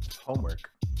 Homework.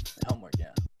 Homework,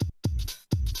 yeah.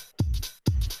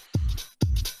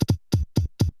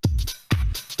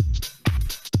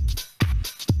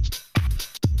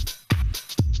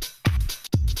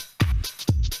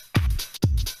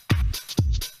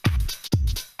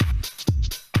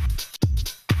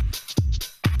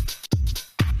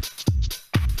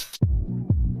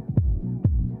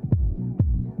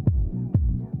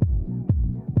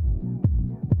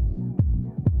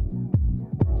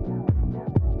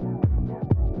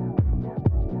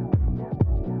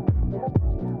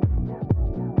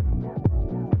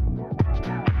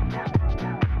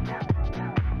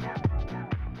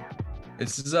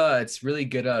 It's really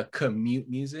good commute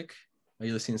music. Are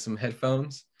you listening to some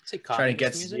headphones? Say Trying to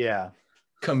get music? Yeah.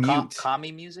 Commute.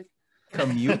 Commie music?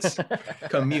 Commute.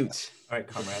 Commute. All right,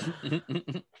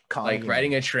 comrade. Like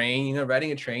riding a train,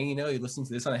 you listen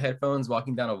to this on headphones,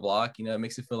 walking down a block, it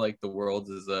makes it feel like the world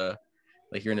is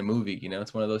like you're in a movie,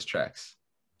 it's one of those tracks.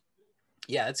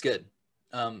 Yeah, it's good.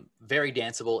 Very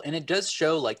danceable. And it does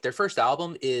show like their first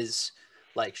album is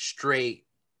like straight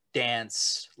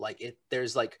dance. Like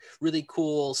there's like really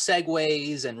cool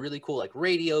segues and really cool like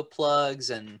radio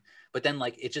plugs, but then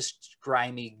like it's just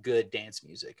grimy, good dance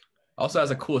music. Also has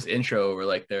the coolest intro where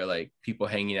like they're like people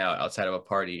hanging out outside of a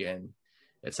party and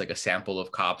it's like a sample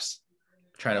of cops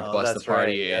trying to bust the that's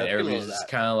party, right. Yeah, and I everybody's love just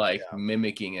that. kind of like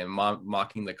mimicking and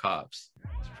mocking the cops.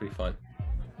 It's pretty fun.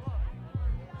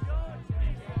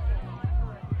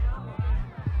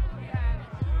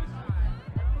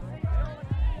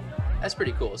 That's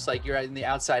pretty cool. It's like you're in the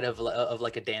outside of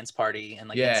like a dance party, and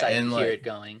like Yeah, inside and you hear like- it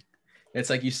going. It's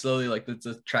like you slowly like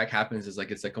the track happens. It's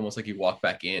like almost like you walk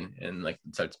back in and like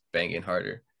it starts banging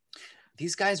harder.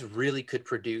 these guys really could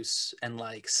produce and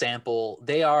like sample.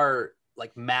 They are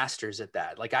like masters at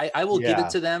that. Like I will give it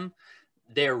to them.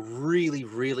 They're really,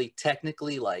 really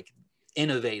technically like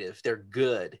innovative. They're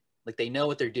good. Like they know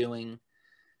what they're doing.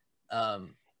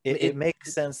 It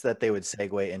makes sense that they would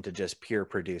segue into just pure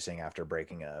producing after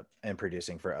breaking up and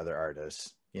producing for other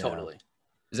artists. Totally.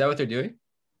 Is that what they're doing?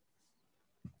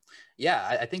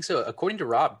 Yeah, I think so. According to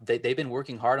Rob, they've been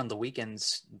working hard on The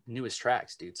Weeknd's newest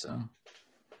tracks, dude. So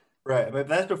right, but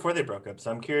that's before they broke up. So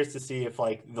I'm curious to see if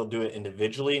like they'll do it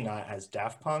individually, not as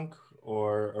Daft Punk,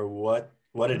 or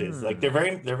what it is. Like they're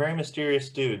very mysterious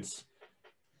dudes.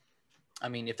 I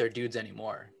mean, if they're dudes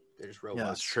anymore, they're just robots. Yeah,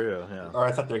 that's true. Yeah. Or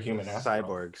I thought they're human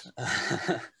cyborgs.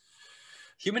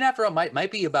 Human After All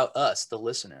might be about us, the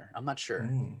listener. I'm not sure.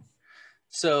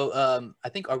 So I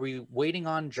think, are we waiting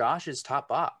on Josh's top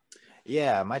bop?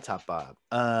 Yeah, my top bop.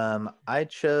 I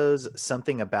chose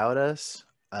Something About Us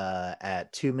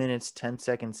at 2 minutes 10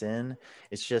 seconds in.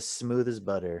 It's just smooth as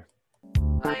butter.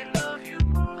 I love you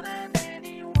more than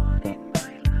anyone in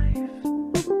my life.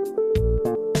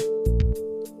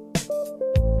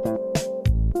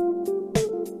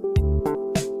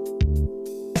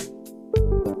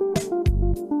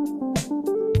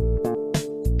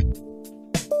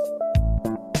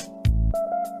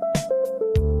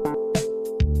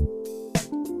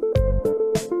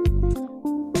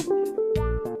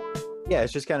 Yeah,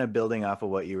 it's just kind of building off of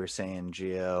what you were saying,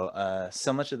 Gio.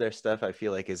 So much of their stuff I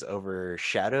feel like is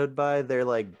overshadowed by their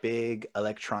like big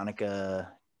electronica,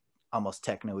 almost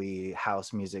techno-y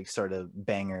house music sort of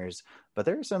bangers, but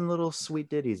there are some little sweet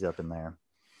ditties up in there.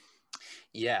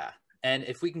 Yeah, and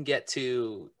if we can get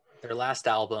to their last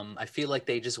album, I feel like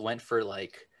they just went for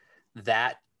like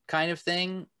that kind of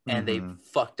thing, and they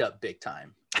fucked up big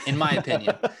time, in my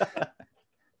opinion.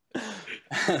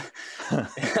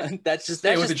 That's just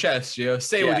with the chest, Gio.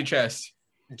 Say it with your chest.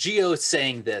 Gio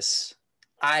saying this.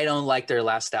 I don't like their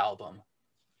last album.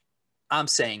 I'm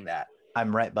saying that.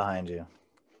 I'm right behind you.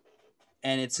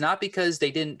 And it's not because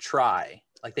they didn't try.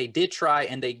 Like they did try,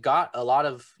 and they got a lot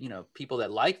of, people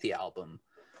that like the album.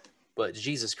 But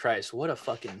Jesus Christ, what a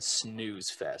fucking snooze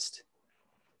fest.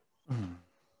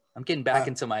 I'm getting back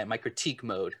into my critique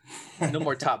mode. No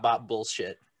more top bop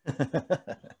bullshit.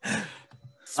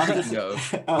 Speaking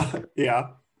of.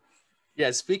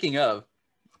 Yeah, speaking of,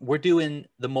 we're doing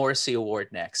the Morrissey Award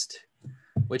next,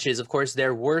 which is, of course,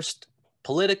 their worst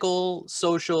political,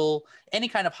 social, any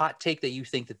kind of hot take that you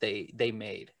think that they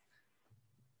made.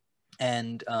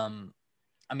 And,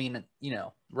 I mean,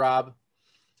 Rob,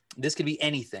 this could be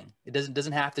anything. It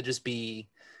doesn't have to just be,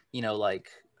 like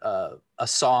a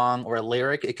song or a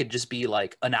lyric. It could just be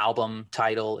like an album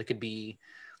title. It could be,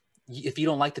 if you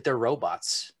don't like that they're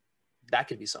robots, that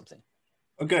could be something.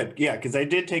 Oh, good. Yeah, because I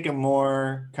did take a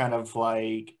more kind of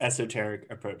like esoteric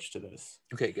approach to this.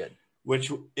 Okay, good.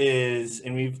 Which is,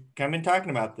 and we've kind of been talking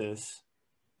about this,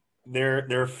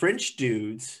 they're French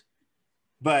dudes,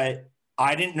 but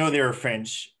I didn't know they were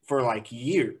French for like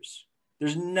years.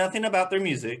 There's nothing about their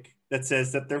music that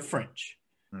says that they're French.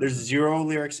 There's zero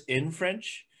lyrics in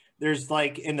French. There's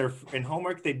like in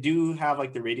homework, they do have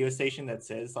like the radio station that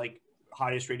says like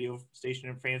hottest radio station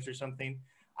in France or something.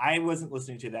 I wasn't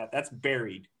listening to that. That's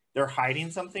buried. They're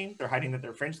hiding something. They're hiding that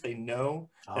they're French. They know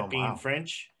that being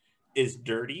French is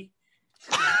dirty.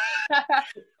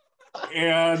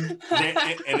 and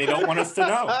they don't want us to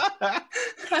know.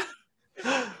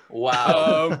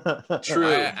 Wow.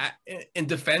 True. In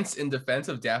defense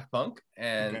of Daft Punk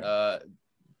and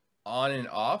on and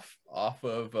off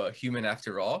of Human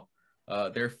After All,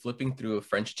 they're flipping through a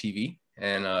French TV,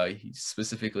 and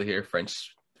specifically here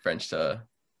French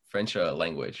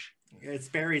language. It's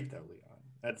buried though, Leon.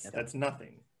 That's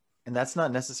nothing. And that's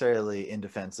not necessarily in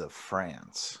defense of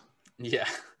France. Yeah.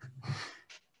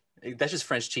 That's just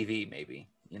French TV, maybe.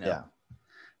 Yeah.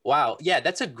 Wow. Yeah,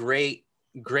 that's a great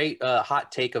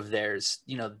hot take of theirs.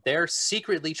 They're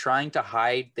secretly trying to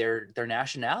hide their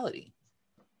nationality.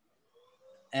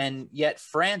 And yet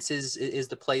France is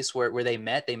the place where they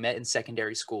met. They met in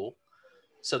secondary school.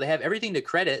 So they have everything to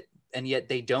credit, and yet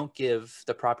they don't give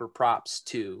the proper props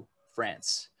to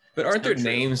France. But aren't their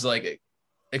names like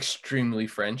extremely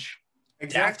French?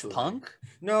 Exactly. Daft Punk?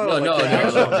 No,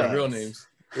 their real names.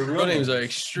 Their real names are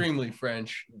extremely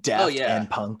French. Daft and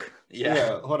Punk.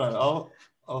 Yeah. Hold on.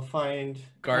 I'll find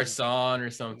Garçon or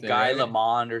something. Guy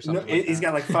Lamond or something. No, he's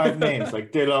got like 5 names,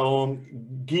 like De La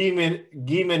Guy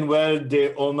Manuel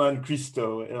de Oman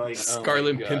Cristo, like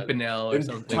Scarlet Pimpernel or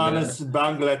something. Thomas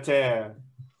Banglater.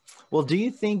 Well, do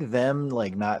you think them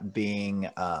like not being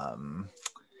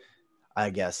I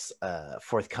guess,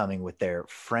 forthcoming with their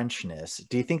Frenchness.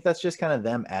 Do you think that's just kind of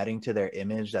them adding to their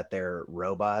image that they're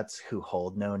robots who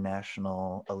hold no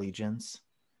national allegiance?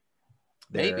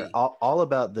 They're Maybe. all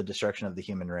about the destruction of the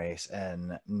human race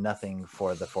and nothing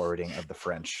for the forwarding of the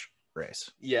French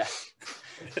race. Yeah.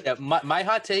 Yeah. My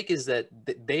hot take is that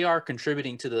they are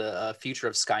contributing to the future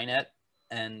of Skynet,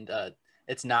 and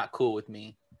it's not cool with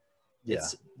me. Yeah.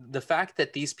 It's the fact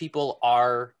that these people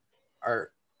are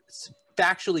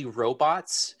factually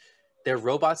robots. They're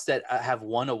robots that have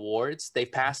won awards. They've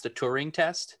passed a Turing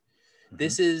test.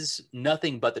 This is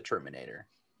nothing but the Terminator,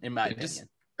 in my opinion.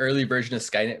 Early version of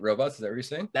Skynet robots. Is that what you're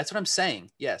saying? That's what I'm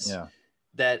saying. Yes. Yeah.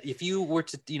 That if you were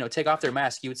to take off their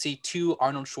mask, you would see two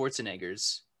Arnold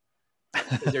Schwarzeneggers.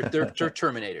 They're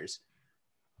Terminators.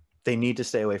 They need to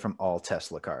stay away from all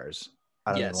Tesla cars.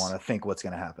 I don't even Yes. want to think what's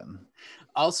going to happen.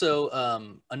 Also,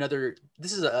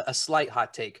 this is a slight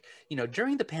hot take.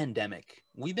 During the pandemic,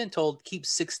 we've been told keep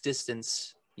 6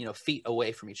 distance, feet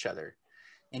away from each other.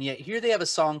 And yet here they have a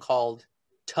song called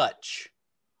Touch.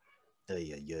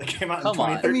 It came out Come in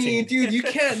on. 2013. I mean, dude, they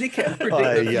can't predict the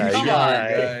future. yeah, Come yeah. on,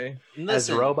 guy. As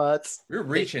Listen, robots, We're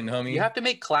reaching, homie. you have to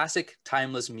make classic,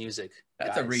 timeless music.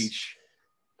 That's guys. a reach.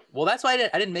 Well, that's why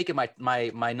I didn't make it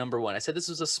my number one. I said this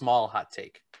was a small hot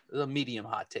take, a medium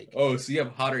hot take. Oh, so you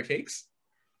have hotter takes?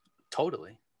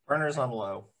 Totally. Burners on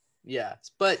low. Yeah,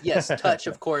 but yes, Touch,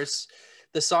 of course.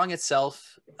 The song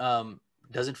itself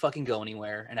doesn't fucking go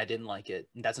anywhere, and I didn't like it.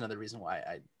 And that's another reason why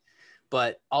I.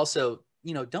 But also,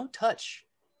 don't touch.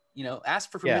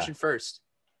 Ask for permission first.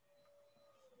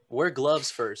 Wear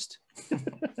gloves first.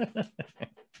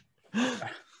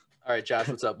 All right, Josh,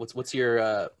 what's up? What's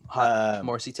your hot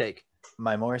Morrissey take?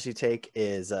 my Morrissey take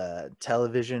is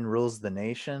Television Rules the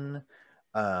Nation.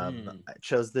 I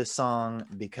chose this song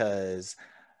because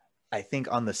I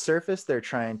think on the surface they're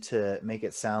trying to make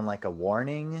it sound like a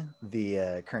warning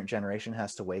the current generation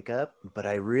has to wake up, but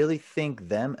I really think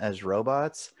them as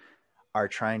robots are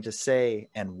trying to say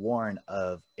and warn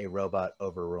of a robot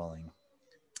overruling.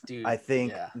 Dude, I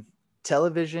think yeah.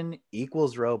 television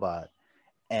equals robot,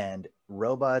 and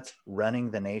robots running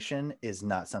the nation is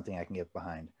not something I can get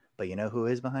behind. But you know who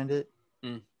is behind it?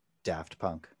 Daft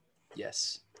Punk.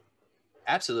 Yes,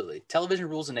 absolutely. Television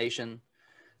Rules a Nation.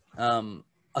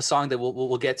 A song that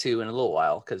we'll get to in a little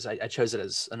while because I chose it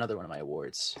as another one of my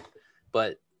awards.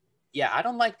 But yeah, I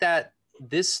don't like that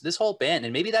this whole band,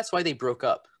 and maybe that's why they broke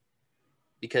up,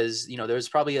 because there's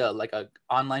probably a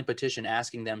online petition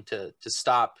asking them to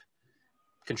stop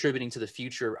contributing to the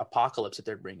future apocalypse that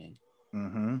they're bringing.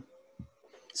 Mm-hmm.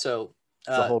 So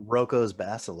it's the whole Rocco's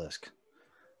basilisk.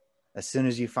 As soon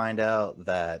as you find out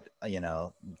that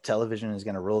television is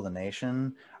going to rule the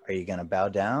nation, are you going to bow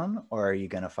down or are you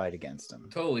going to fight against them?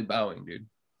 Totally bowing, dude.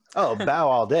 Oh, bow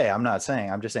all day. I'm just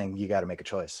saying you got to make a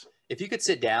choice. If you could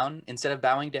sit down instead of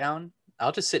bowing down,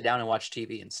 I'll just sit down and watch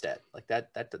TV instead. Like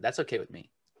that's okay with me.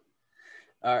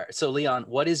 All right. So Leon,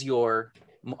 what is your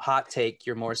hot take,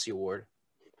 your Morrissey award?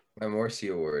 My Morrissey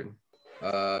award.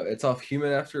 It's off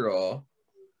Human After All.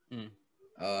 And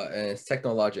it's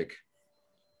technologic.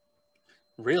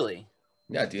 Really?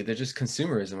 Yeah, dude, they're just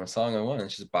consumerism. A song I want.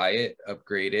 Just buy it,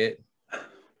 upgrade it.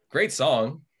 Great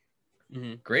song.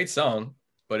 Great song.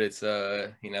 But it's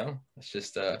it's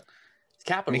just it's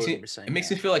capitalism. It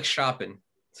makes me feel like shopping.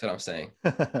 That's what I'm saying.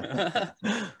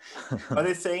 Are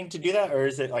they saying to do that, or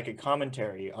is it like a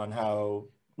commentary on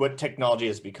what technology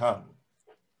has become?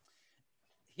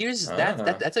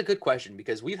 That's a good question,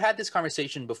 because we've had this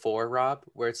conversation before, Rob,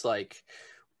 where it's like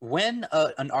when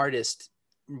an artist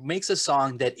makes a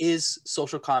song that is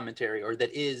social commentary or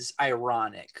that is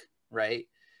ironic, right?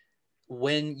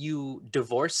 When you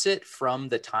divorce it from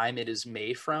the time it is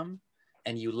made from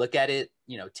and you look at it,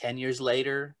 10 years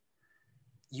later,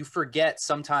 you forget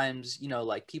sometimes,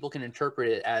 like people can interpret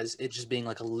it as it just being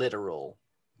like a literal,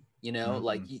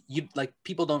 like you like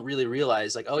people don't really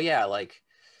realize like, oh yeah, like,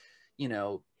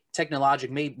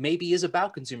 technologic maybe is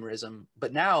about consumerism,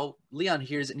 but now Leon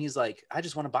hears it and he's like, I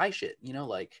just want to buy shit,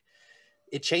 like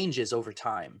it changes over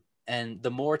time. And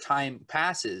the more time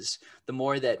passes, the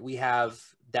more that we have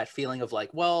that feeling of like,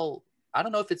 well, I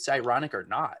don't know if it's ironic or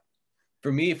not. For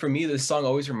me, this song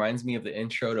always reminds me of the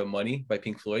intro to Money by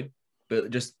Pink Floyd, but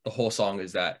just the whole song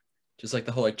is that, just like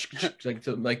the whole like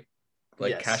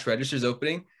cash registers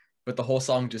opening, but the whole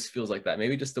song just feels like that.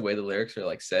 Maybe just the way the lyrics are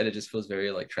like said, it just feels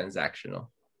very like transactional.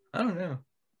 I don't know.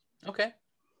 Okay.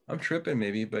 I'm tripping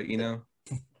maybe, but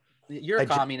You're a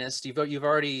communist. You've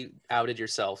already outed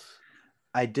yourself.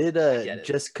 I did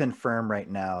just confirm right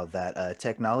now that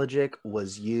technologic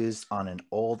was used on an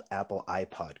old Apple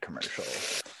iPod commercial.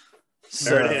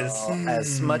 So There it is.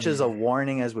 as much as a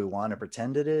warning as we want to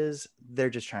pretend it is, they're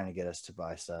just trying to get us to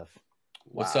buy stuff.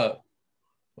 What's Wow. up?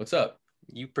 What's up?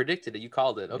 You predicted it. You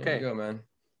called it. There Okay. you go, man.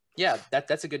 Yeah,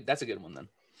 that's a good one then.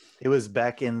 It was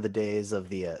back in the days of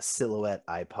the Silhouette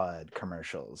iPod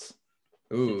commercials.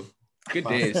 Ooh, good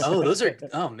Wow. days. Oh, those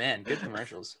are man, good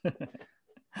commercials.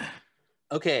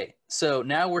 Okay, so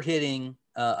now we're hitting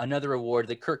another award,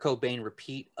 the Kurt Cobain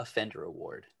Repeat Offender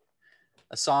Award.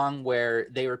 A song where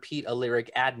they repeat a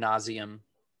lyric ad nauseum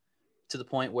to the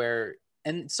point where,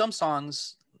 and some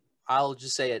songs, I'll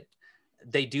just say it,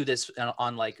 they do this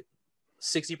on like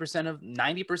 60% of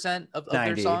 90% of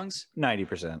their songs,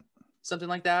 90%. something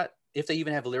like that, if they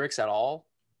even have lyrics at all.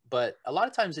 But a lot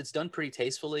of times it's done pretty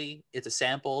tastefully. It's a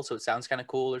sample, so it sounds kind of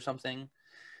cool or something.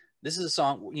 This is a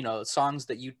song, songs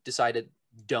that you decided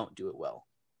don't do it well.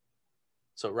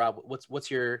 So Rob, what's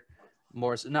your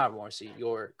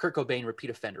your Kurt Cobain Repeat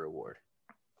Offender Award?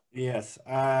 Yes.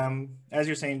 As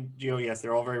you're saying, Gio, yes,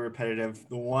 they're all very repetitive.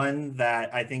 The one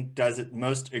that I think does it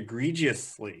most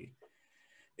egregiously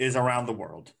is Around the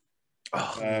World.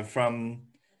 From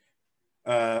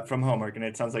Homework, and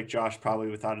it sounds like Josh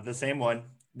probably thought of the same one.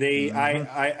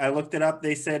 I looked it up.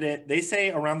 They say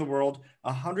Around the World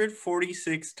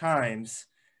 146 times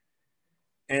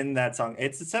in that song.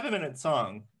 It's a 7-minute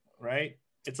song, right?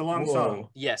 It's a long song.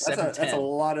 Yes, That's a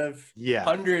lot of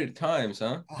 100 times,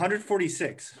 huh?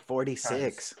 146.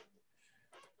 46.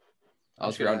 I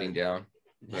was rounding down.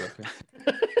 But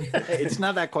okay. It's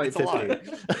not that quite It's a lot.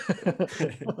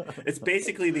 50. It's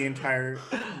basically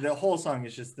the whole song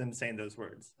is just them saying those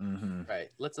words. Mm-hmm. Right.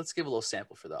 Let's give a little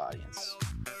sample for the audience.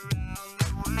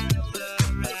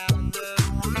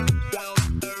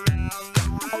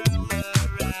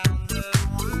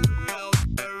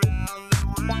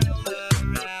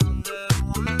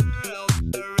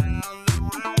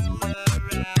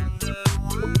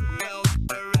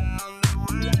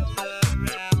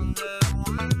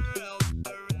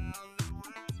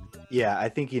 Yeah, I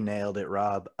think you nailed it,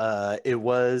 Rob. It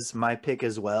was my pick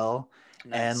as well.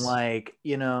 Nice.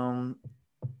 And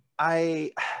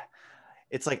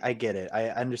it's like, I get it. I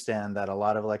understand that a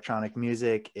lot of electronic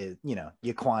music is,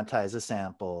 you quantize a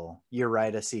sample, you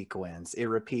write a sequence, it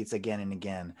repeats again and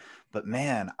again. But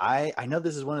man, I know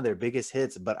this is one of their biggest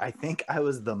hits, but I think I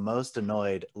was the most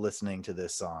annoyed listening to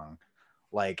this song.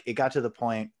 Like, it got to the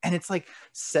point, and it's like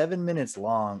 7 minutes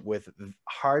long with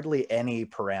hardly any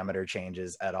parameter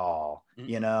changes at all,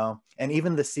 and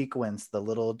even the sequence, the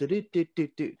little do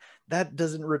that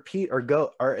doesn't repeat or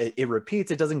go, or it repeats,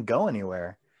 it doesn't go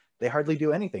anywhere. They hardly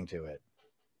do anything to it.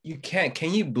 You can't.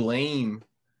 Can you blame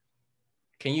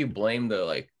the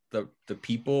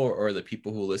people, or the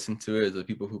people who listen to it, the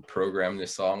people who program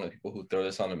this song, the people who throw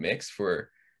this on a mix for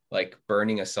like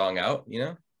burning a song out?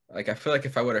 Like, I feel like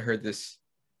if I would have heard this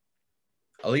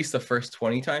at least the first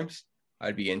 20 times,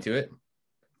 I'd be into it.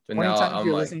 But 20 now times I'm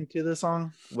you're like, listening to the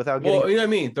song without getting. well, you know what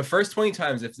I mean? The first 20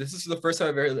 times, if this is the first time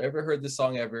I've ever heard this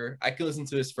song ever, I can listen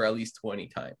to this for at least 20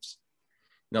 times.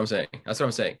 You know what I'm saying? That's what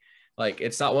I'm saying. Like,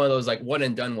 it's not one of those like one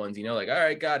and done ones, like, all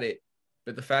right, got it.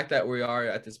 But the fact that we are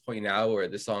at this point now where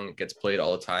this song gets played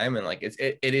all the time, and like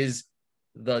it is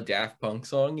the Daft Punk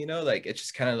song, like it's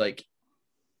just kind of like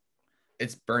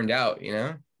it's burned out,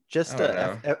 Just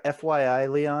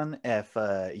FYI, Leon, if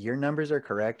your numbers are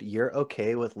correct, you're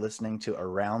okay with listening to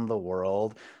Around the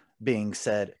World being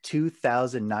said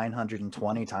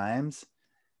 2,920 times.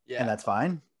 Yeah. And that's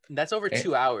fine. That's over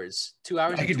 2 hours. 2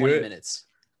 hours I and could 20 do it. minutes.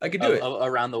 I could do it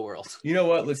Around the world. You know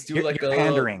what? Let's do You're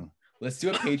pandering. Let's do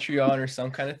a Patreon or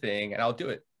some kind of thing, and I'll do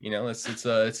it. Let's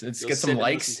get some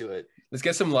likes. To it. Let's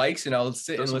get some likes, and I'll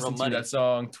sit and listen to that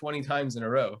song 20 times in a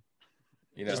row.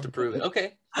 Just to prove it.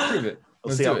 Okay. Prove it.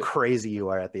 We'll see how crazy you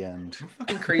are at the end.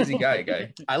 Fucking crazy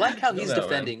guy. I like how he's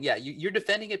defending. Man. Yeah, you're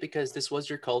defending it because this was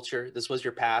your culture. This was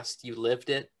your past. You lived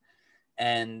it.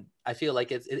 And I feel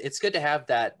like it's good to have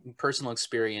that personal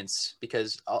experience,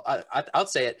 because I'll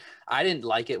say it. I didn't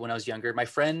like it when I was younger. My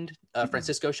friend,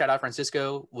 Francisco, shout out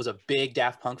Francisco, was a big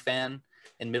Daft Punk fan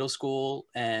in middle school.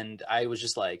 And I was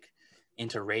just like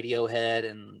into Radiohead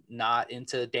and not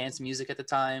into dance music at the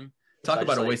time. Talk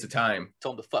about a waste of time.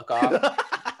 Told him to fuck off.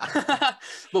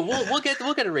 But we'll get a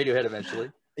Radiohead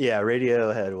eventually. Yeah,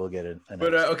 Radiohead will get it.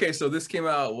 But okay, so this came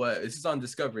out, this is on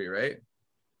Discovery, right?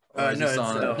 No, it's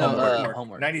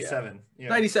Homework. 97. Yeah.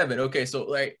 97. Okay, so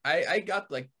like I got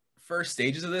like first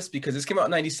stages of this because this came out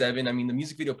in 97. I mean, the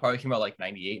music video probably came out like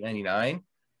 98, 99.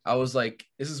 I was like,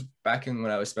 this is back in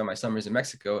when I would spend my summers in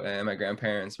Mexico, and my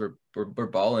grandparents were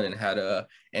balling and had a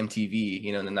MTV,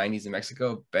 in the 90s in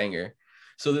Mexico, banger.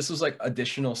 So this was like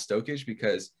additional stokage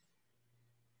because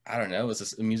I don't know, it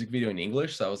was a music video in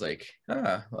English. So I was like,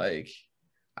 like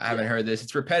I haven't heard this.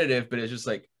 It's repetitive, but it's just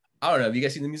like, I don't know. Have you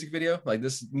guys seen the music video? Like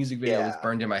this music video was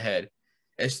burned in my head.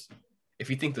 It's, if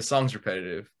you think the song's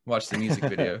repetitive, watch the music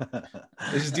video.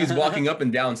 It's just dudes walking up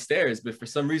and down stairs, but for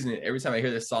some reason, every time I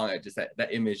hear this song, I just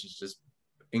that image is just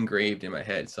engraved in my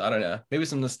head. So I don't know. Maybe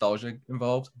some nostalgia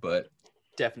involved, but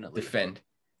definitely defend.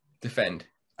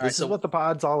 All right, so what the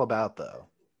pod's all about, though.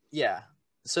 Yeah.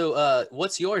 So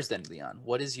what's yours then, Leon?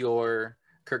 What is your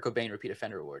Kurt Cobain Repeat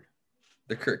Offender Award?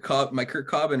 My Kurt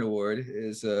Cobain Award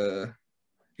is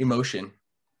Emotion.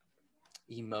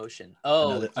 Emotion.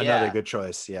 Oh, another good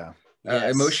choice. Yeah.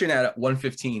 Yes. Emotion at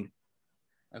 115.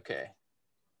 Okay.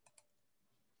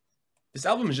 This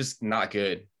album is just not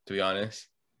good, to be honest.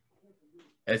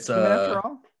 It's After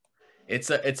all, it's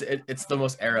the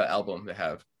most era album to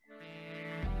have.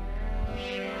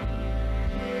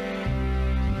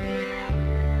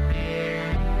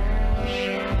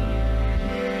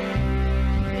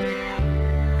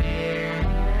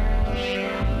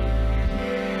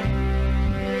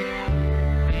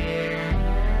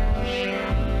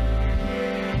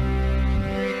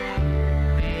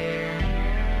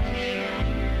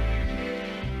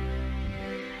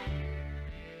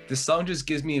 This song just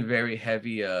gives me a very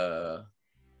heavy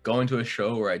going to a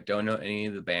show where I don't know any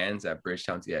of the bands at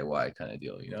Bridgetown DIY kind of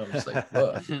deal, you know? I'm just like,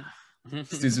 whoa,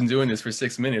 this dude's been doing this for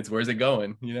 6 minutes. Where's it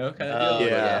going? You know, kind of deal.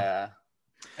 Yeah.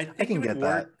 I think I can it would get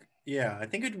work. that. Yeah, I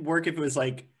think it'd work if it was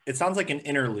like, it sounds like an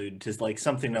interlude to like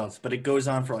something else, but it goes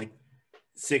on for like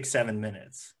 6-7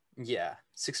 minutes. Yeah.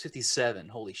 6:57.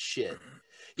 Holy shit.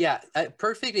 Yeah,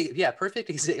 perfect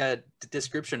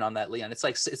description on that, Leon. It's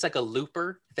like a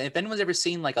looper. If anyone's ever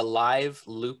seen like a live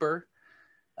looper,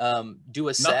 do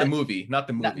a set. Not the movie, not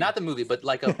the movie, but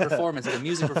like a performance, like a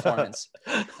music performance.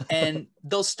 And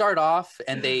they'll start off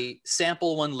and they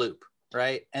sample one loop,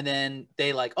 right? And then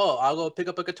they like, oh, I'll go pick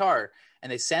up a guitar,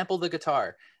 and they sample the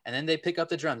guitar, and then they pick up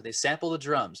the drums, they sample the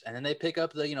drums, and then they pick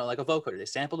up the, you know, like a vocoder, they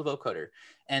sample the vocoder,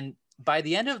 and by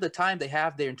the end of the time they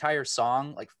have their entire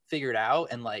song like figured out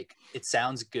and like it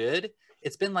sounds good,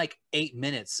 it's been like 8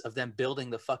 minutes of them building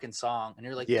the fucking song, and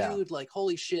you're like, dude, like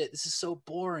holy shit, this is so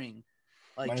boring.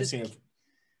 Like,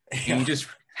 can you just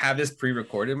have this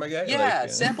pre-recorded, my guy? Yeah,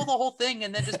 sample the whole thing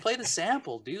and then just play the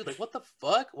sample, dude. Like, what the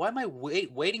fuck? Why am I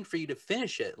waiting for you to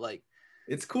finish it? Like,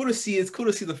 it's cool to see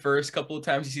the first couple of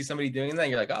times you see somebody doing that,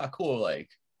 and you're like, ah, cool, like,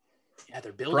 yeah,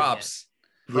 they're building props.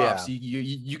 Yeah.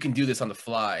 You can do this on the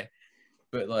fly.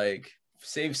 But like,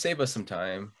 save us some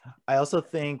time. I also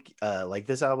think like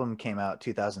this album came out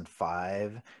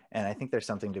 2005, and I think there's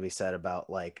something to be said about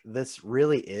like this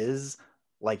really is,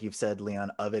 like you've said,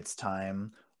 Leon, of its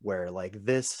time, where like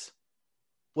this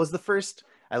was the first,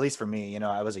 at least for me, you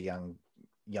know, I was a young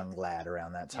lad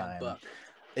around that time,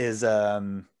 is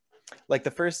like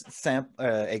the first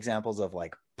examples of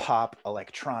like pop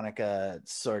electronica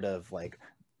sort of like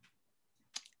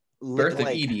birth of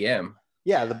EDM.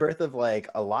 Yeah, the birth of like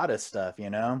a lot of stuff, you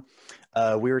know.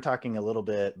 We were talking a little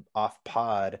bit off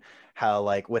pod how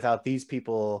like without these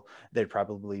people there'd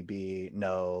probably be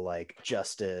no like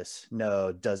Justice,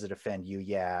 no Does It Offend You,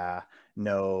 yeah,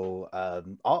 no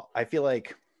I feel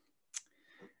like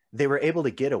they were able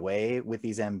to get away with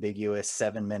these ambiguous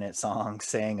 7-minute songs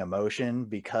saying emotion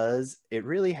because it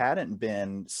really hadn't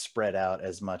been spread out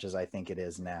as much as I think it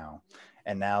is now.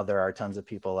 And now there are tons of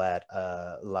people at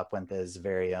La Puente's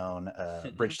very own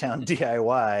Bridgetown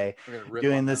DIY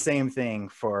doing the same thing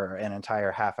for an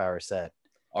entire half-hour set.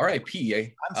 R.I.P.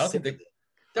 I don't think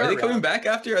are they coming back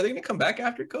after? Are they going to come back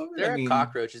after COVID? They're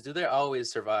cockroaches. Do they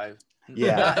always survive?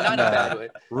 Yeah, not in a bad way.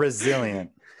 Resilient.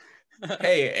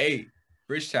 Hey,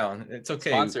 Bridgetown, it's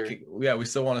okay. Sponsor. Yeah, we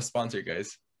still want to sponsor you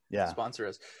guys. Yeah, sponsor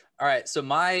us. All right, so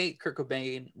my Kurt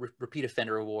Cobain Repeat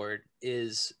Offender Award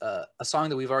is a song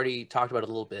that we've already talked about a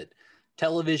little bit.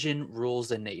 Television Rules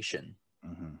the Nation.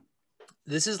 Mm-hmm.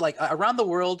 This is like around the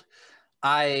world.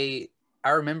 I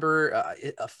remember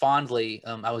fondly.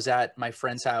 I was at my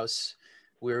friend's house.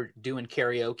 We were doing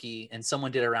karaoke, and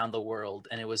someone did Around the World,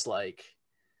 and it was like,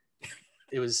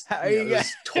 it was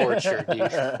torture,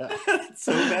 dude. It's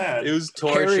so bad. It was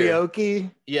torture. Karaoke.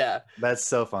 Yeah, that's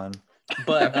so fun.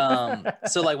 But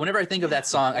so like whenever I think of that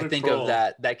song, I think of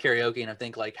that karaoke, and I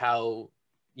think like how,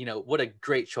 you know, what a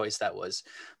great choice that was.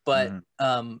 But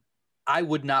I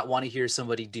would not want to hear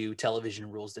somebody do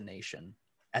Television Rules the Nation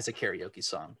as a karaoke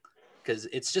song, because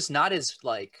it's just not as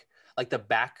like the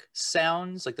back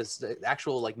sounds, like the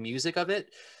actual like music of it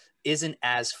isn't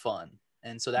as fun.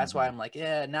 And so that's why I'm like,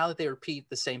 yeah, now that they repeat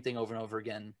the same thing over and over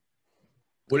again.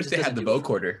 What if they had the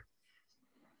vocoder?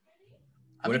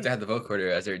 What if they had the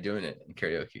vocoder as they're doing it in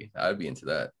karaoke? I would be into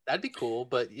that. That'd be cool,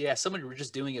 but yeah, someone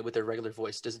just doing it with their regular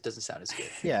voice doesn't sound as good.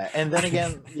 Yeah, and then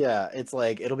again, yeah, it's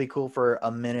like it'll be cool for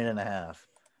a minute and a half.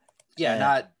 Yeah, And-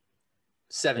 not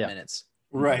 7 Yeah. minutes.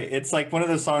 Right. It's like one of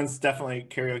those songs, definitely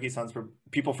karaoke songs where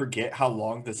people forget how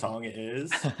long the song is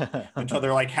until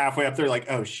they're like halfway up. They're like,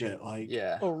 oh shit. Like,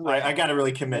 Yeah, I got to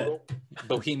really commit.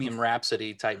 Bohemian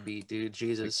Rhapsody type beat, dude.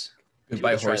 Jesus.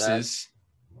 Goodbye Let's try that. horses.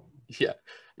 Yeah. All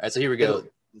right, so here we go.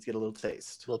 Let's get a little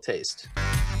taste. Little taste.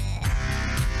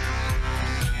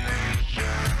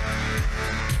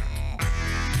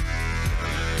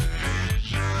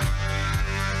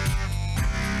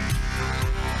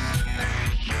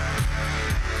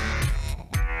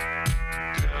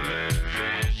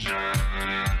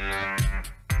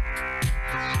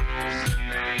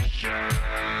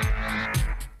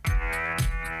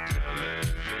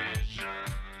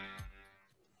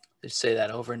 Just say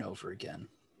that over and over again.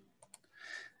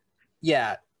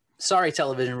 Yeah, sorry,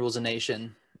 Television Rules a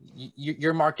Nation.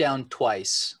 You're marked down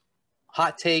twice.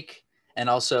 Hot take and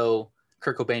also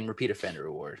Kurt Cobain Repeat Offender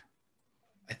Award.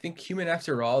 I think Human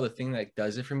After All, the thing that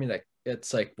does it for me, like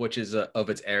it's like which is of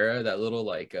its era, that little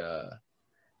like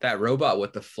that robot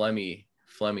with the phlegmy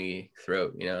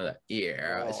throat, you know, that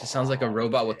it just sounds like a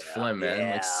robot with phlegm,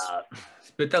 man. Like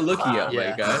spit that lookie out,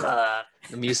 Yeah. my guy.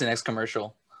 The Mucinex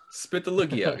commercial. Spit the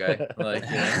lookie out, guy. Like,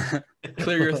 you know,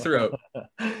 clear your throat.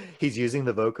 He's using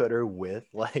the vocoder with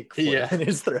like Yeah. phlegm in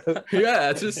his throat. Yeah,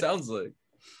 that's what it sounds like.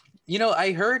 You know,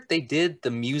 I heard they did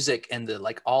the music and the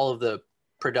like all of the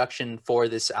production for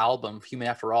this album, Human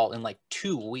After All, in like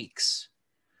 2 weeks.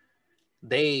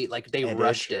 They And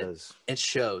rushed it. shows. It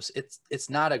shows. It's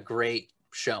not a great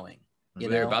showing. You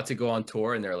They're know? about to go on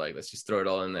tour and they're like, let's just throw it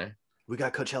all in there. We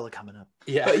got Coachella coming up.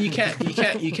 Yeah. But you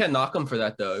can't knock them for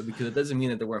that though, because it doesn't mean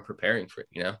that they weren't preparing for it.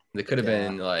 You know, they could have Yeah.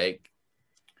 been like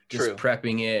just True.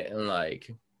 prepping it and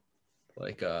like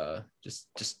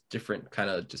just different kind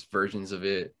of just versions of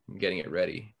it and getting it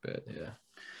ready. But yeah,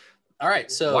 All right.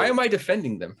 So why am I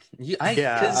defending them? I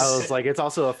 'cause- was like, it's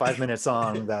also a 5-minute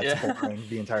song that's Yeah. boring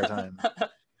the entire time.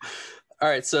 All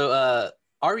right. So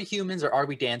Are We Humans or Are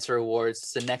We Dancer Awards?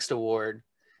 It's the next award.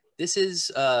 This is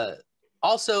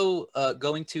also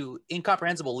going to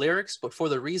incomprehensible lyrics, but for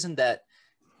the reason that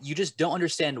you just don't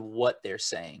understand what they're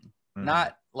saying. Mhm.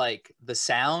 Not like the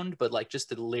sound, but like just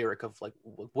the lyric of like,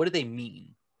 what do they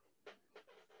mean?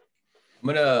 I'm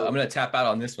gonna tap out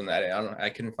on this one. I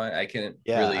couldn't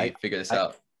Yeah, really figure this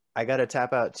out. I got to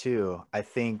tap out too. I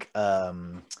think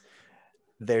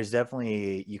there's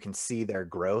definitely, you can see their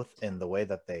growth in the way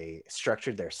that they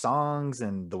structured their songs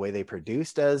and the way they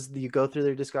produced as you go through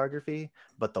their discography.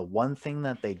 But the one thing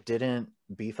that they didn't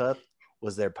beef up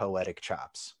was their poetic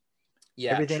chops.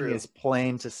 Yeah, Everything true. is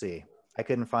plain to see. I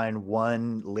couldn't find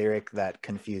one lyric that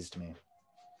confused me.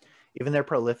 Even their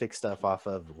prolific stuff off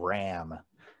of Ram,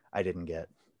 I didn't get,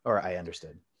 or I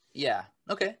understood. Yeah.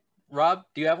 Okay. Rob,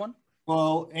 do you have one?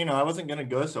 Well, I wasn't going to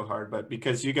go so hard, but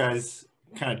because you guys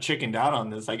kind of chickened out on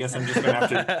this, I guess I'm just going to have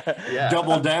to Yeah.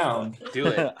 double down. Do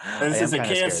it. This is a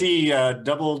KFC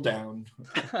double down.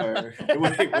 Or,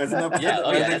 wait, wasn't that Yeah, what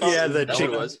oh, they yeah, called it? Yeah, the That's what it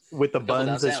chicken was. with the Double down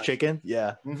buns as sandwich. chicken.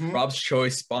 Yeah. Mhm. Rob's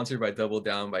Choice, sponsored by Double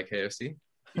Down by KFC.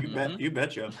 You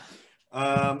betcha.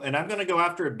 And I'm going to go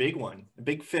after a big one, a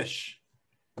big fish.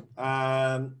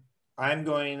 I'm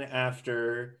going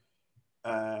after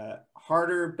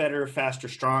harder, better, faster,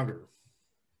 stronger.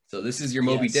 So this is your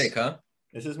Moby Yes. Dick, huh?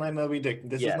 This is my Moby Dick.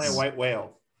 This is Yes. my white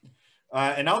whale.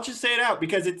 And I'll just say it out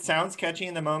because it sounds catchy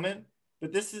in the moment.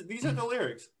 But these are the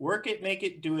lyrics. Work it, make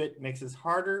it, do it, makes us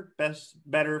harder, best,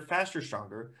 better, faster,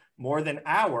 stronger. More than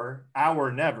hour,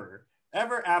 never.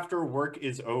 Ever after work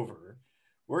is over.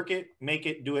 Work it, make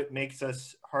it, do it, makes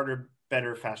us harder,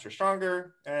 better, faster,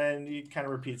 stronger. And he kind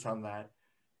of repeats on that.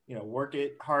 Work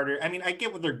it harder. I mean, I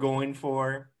get what they're going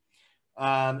for.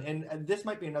 And this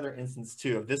might be another instance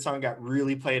too. If this song got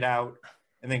really played out,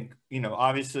 I think,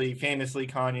 obviously, famously,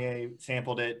 Kanye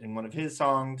sampled it in one of his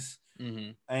songs.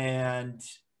 Mm-hmm. And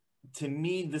to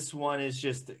me, this one is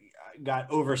just got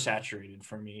oversaturated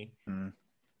for me. Mm.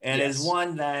 And Yes. is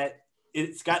one that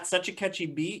it's got such a catchy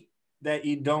beat that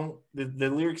you don't, the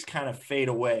lyrics kind of fade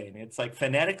away. And it's like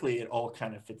phonetically, it all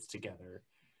kind of fits together.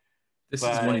 This is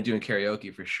But- one you do in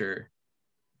karaoke for sure.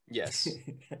 Yes.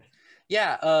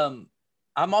 Yeah.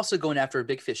 I'm also going after a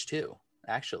big fish too,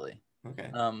 actually.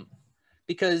 Okay.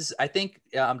 Because I think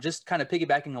I'm just kind of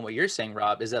piggybacking on what you're saying,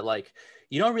 Rob, is that like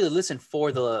you don't really listen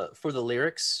for the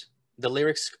lyrics. The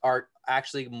lyrics are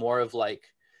actually more of like,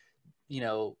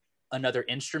 another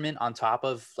instrument on top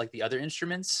of like the other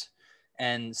instruments.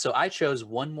 And so I chose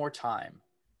One More Time.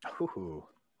 Ooh.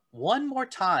 One More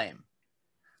Time.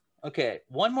 Okay,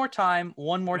 one more time.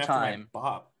 After my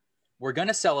bop. We're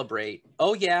gonna celebrate.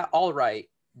 Oh yeah, all right.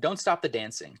 Don't stop the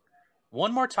dancing.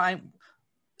 One more time.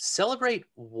 Celebrate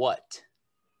what?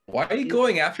 Why are you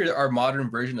going after our modern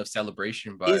version of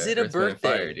Celebration by Is it a Earth, Wind, and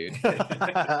Fire, birthday? dude?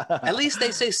 At least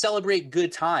they say celebrate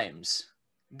good times.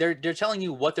 They're telling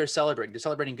you what they're celebrating. They're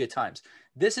celebrating good times.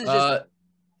 This is just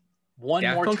one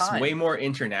Daft more Punk's time. way more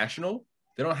international.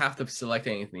 They don't have to select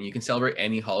anything. You can celebrate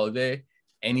any holiday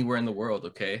anywhere in the world,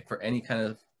 okay? For any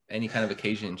kind of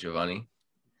occasion, Giovanni.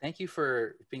 Thank you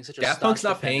for being such a Daft Punk's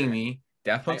staunch not paying defender. me.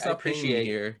 Daft Punk's not paying me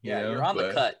here. Yeah, you know, you're on the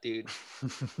but- cut, dude.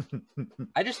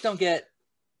 I just don't get,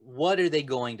 what are they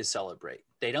going to celebrate?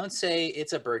 They don't say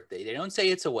it's a birthday. They don't say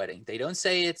it's a wedding. They don't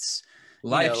say it's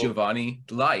Life, Giovanni.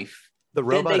 Life. The then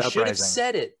robot they should have uprising.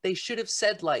 said it. They should have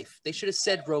said life. They should have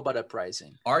said robot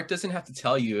uprising. Art doesn't have to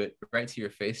tell you it right to your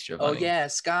face, Oh Giovanni. yeah,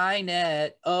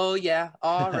 Skynet. Oh yeah,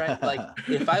 all right. Like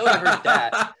if I would have heard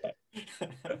that,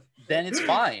 then it's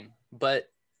fine. But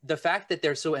the fact that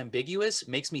they're so ambiguous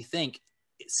makes me think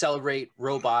celebrate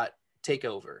robot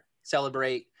takeover,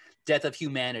 celebrate death of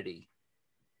humanity.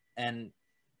 And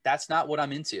that's not what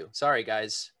I'm into. Sorry,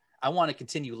 guys. I want to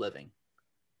continue living.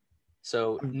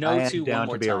 So I no am to down one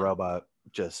more to be time. a robot,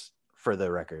 just for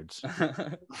the records.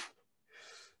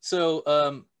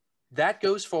 So that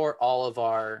goes for all of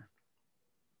our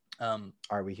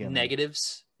Are we human?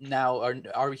 negatives. Now,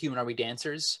 are we human? Are we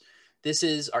dancers? This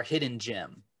is our hidden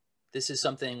gem. This is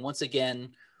something, once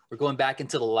again, we're going back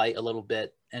into the light a little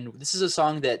bit. And this is a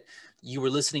song that you were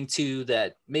listening to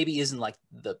that maybe isn't like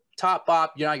the top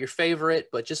bop, you're not your favorite,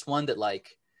 but just one that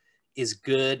like is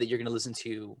good that you're going to listen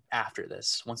to after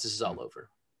this, once this is all over.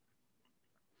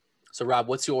 So Rob,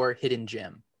 what's your hidden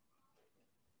gem?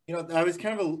 You know, I was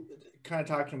kind of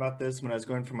talking about this when I was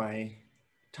going for my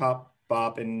top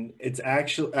bop, and it's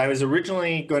actually, I was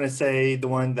originally going to say the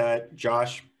one that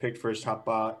Josh picked for his top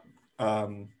bop.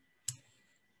 Something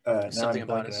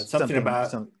about us. Something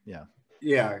about. Yeah.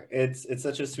 Yeah, it's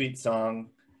such a sweet song,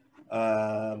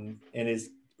 and is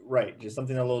right, just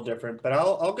something a little different. But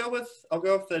I'll go with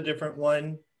a different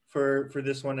one for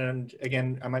this one. And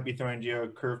again, I might be throwing you a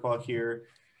curveball here.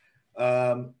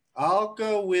 I'll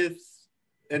go with,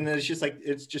 and it's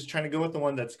just trying to go with the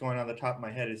one that's going on the top of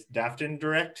my head is Daft and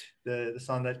Direct, the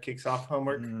song that kicks off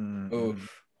Homework.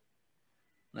 Oof.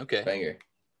 Okay. Banger.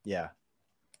 Yeah.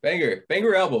 Banger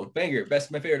album. Banger. My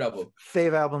favorite album.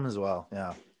 Fave album as well.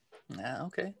 Yeah. Yeah,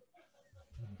 okay.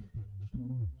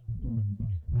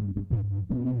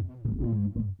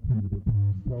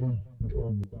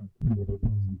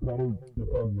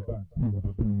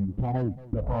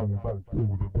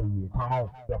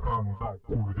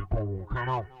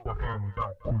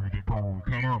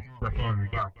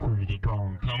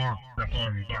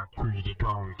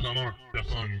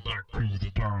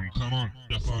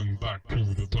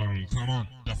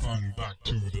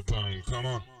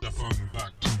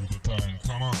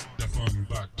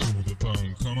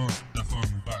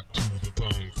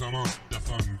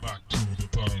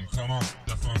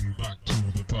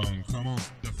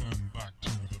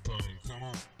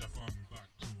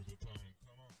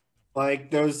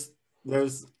 Like those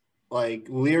like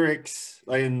lyrics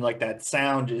and like that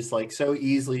sound is like so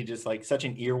easily just like such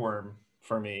an earworm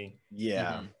for me.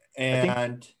 Yeah. Mhm.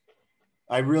 And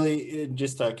I really,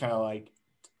 just to kind of like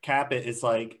cap it, it's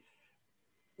like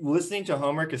listening to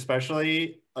Homework,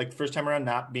 especially like first time around,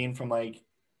 not being from like,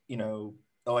 you know,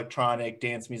 electronic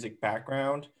dance music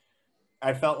background,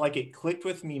 I felt like it clicked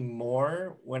with me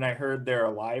more when I heard their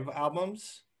live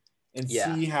albums and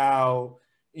see how,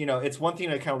 you know, it's one thing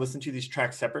to kind of listen to these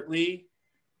tracks separately.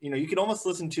 You know, you could almost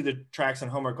listen to the tracks on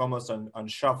Homework almost on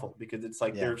shuffle, because it's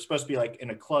like they're supposed to be like in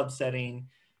a club setting,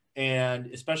 and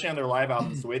especially on their live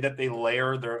albums, the way that they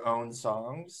layer their own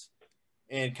songs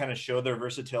and kind of show their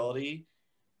versatility.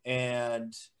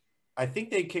 And I think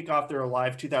they kick off their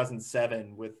live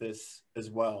 2007 with this as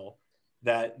well,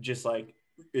 that just like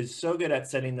is so good at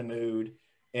setting the mood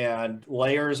and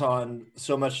layers on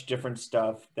so much different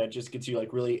stuff that just gets you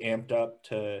like really amped up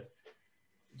to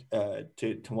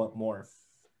want more.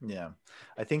 Yeah,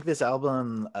 I think this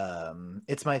album,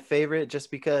 it's my favorite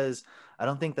just because I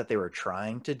don't think that they were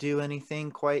trying to do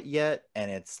anything quite yet. And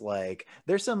it's like,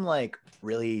 there's some like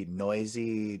really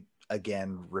noisy,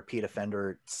 again, repeat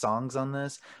offender songs on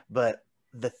this. But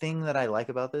the thing that I like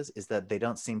about this is that they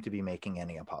don't seem to be making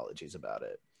any apologies about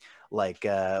it. Like,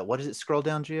 what is it? Scroll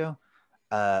down, Gio.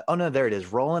 Oh no, there it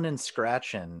is. Rolling and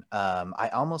Scratching. I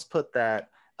almost put that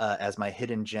as my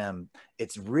hidden gem.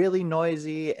 It's really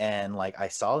noisy, and like I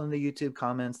saw in the YouTube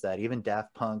comments that even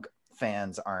Daft Punk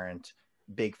fans aren't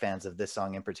big fans of this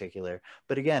song in particular.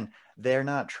 But again, they're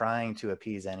not trying to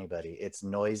appease anybody. It's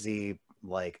noisy,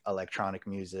 like electronic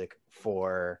music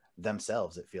for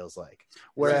themselves, it feels like.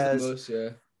 Whereas,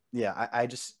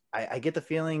 I get the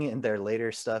feeling in their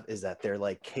later stuff is that they're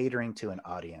like catering to an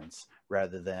audience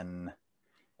rather than,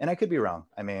 and I could be wrong.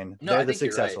 I mean, they're the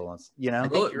successful ones, you know.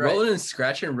 Rolling and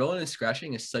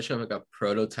scratching is such a like a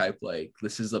prototype. Like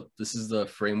this is the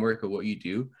framework of what you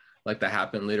do. Like that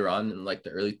happened later on in like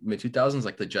the early mid 2000s,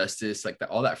 like the Justice, like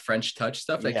all that French touch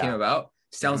stuff that came about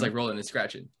sounds like rolling and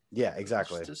scratching. Yeah,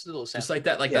 exactly. Just like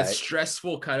that, like that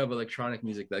stressful kind of electronic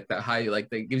music, like that high, like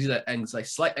that gives you that like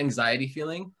slight anxiety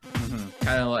feeling,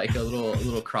 kind of like a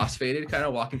little crossfaded, kind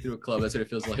of walking through a club. That's what it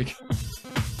feels like.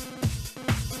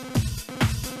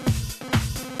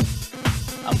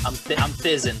 I'm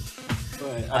fizzing.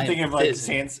 I'm thinking of like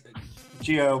Sans.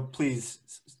 Geo, please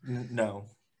no.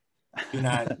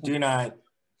 Do not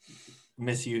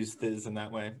misuse this in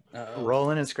that way.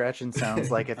 Rolling and scratching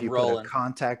sounds like if you put a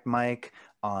contact mic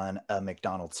on a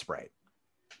McDonald's Sprite.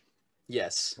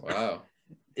 Yes. Wow.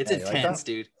 It's intense,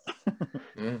 dude.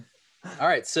 All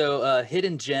right. So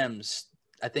hidden gems.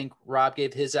 I think Rob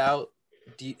gave his out.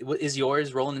 Is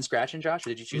yours Rolling and Scratching, Josh, or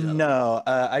did you choose another? No,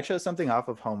 I chose something off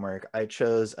of Homework. I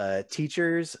chose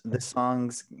Teachers. This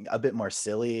song's a bit more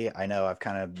silly. I know I've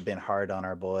kind of been hard on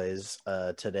our boys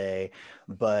today,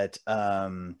 but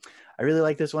I really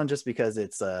like this one just because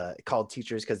it's called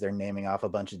Teachers because they're naming off a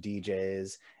bunch of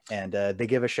DJs, and they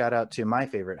give a shout out to my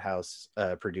favorite house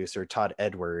producer, Todd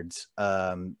Edwards.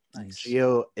 Nice.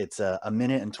 Geo, it's a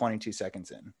minute and 22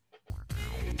 seconds in.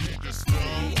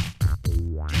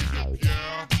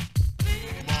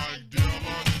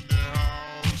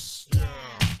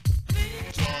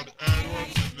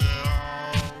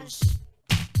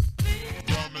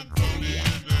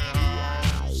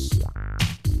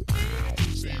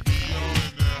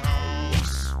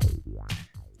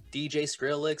 DJ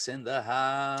Skrillex in the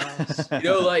house. You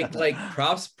know, like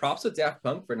props to Daft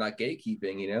Punk for not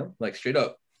gatekeeping, you know, like straight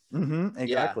up.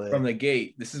 Exactly. From the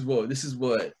gate. This is what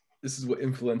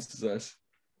influences us.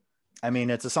 I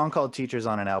mean, it's a song called Teachers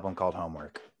on an album called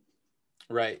Homework.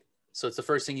 Right. So it's the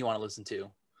first thing you want to listen to.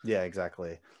 Yeah,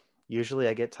 exactly. Usually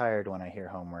I get tired when I hear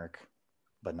Homework,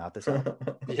 but not this album.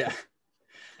 Yeah.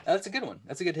 That's a good one.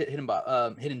 That's a good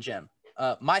hidden gem.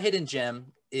 My hidden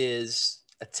gem is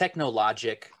a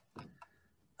technologic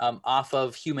off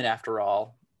of Human After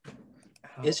All.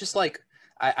 It's just like,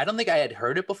 I don't think I had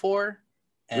heard it before.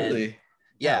 And really?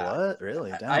 Yeah. What?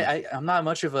 Really? I'm not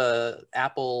much of a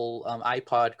Apple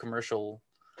iPod commercial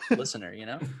listener, you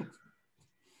know?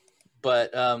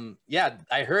 But yeah,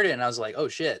 I heard it and I was like, oh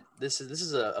shit, this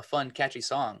is a fun, catchy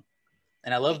song.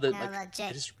 And I love that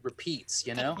it just repeats,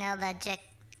 you know?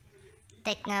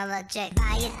 Technologic.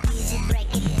 Buy it, use it, break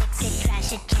it, fix it,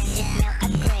 trash it, change it, mail,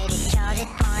 upgrade it, charge it,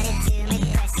 point it, zoom it,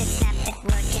 press it, snap it,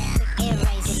 work it, quick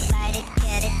erase it, write it,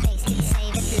 cut it, paste it,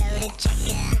 save it, load it, check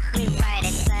it, quick rewrite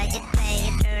it, plug it, play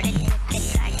it, turn it, rip it,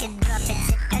 drag it, drop it,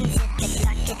 zip and zip it,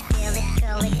 lock it, fill it,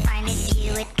 curl it, find it,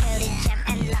 view it, code it, jump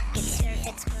and lock it, surf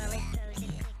it, scroll it, close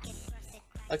it, click it, cross it.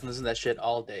 I can listen to that shit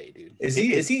all day, dude. Is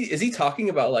he talking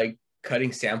about like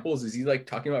cutting samples? Is he like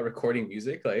talking about recording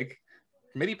music? Like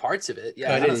maybe parts of it.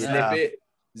 Yeah. Cut it, snip it,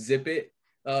 zip it.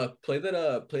 Play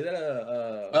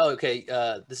that. Oh, okay.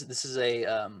 This is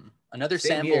a another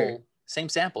sample. Same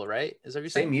sample, right? Is that what you're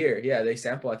saying? Same year. Yeah, they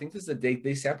sample. I think this is the date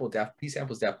they sampled he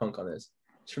samples Daft Punk on this.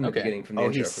 It's from the beginning, from the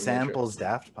intro. He samples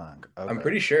Daft Punk. Okay. I'm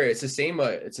pretty sure it's the same.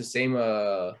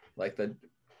 Like the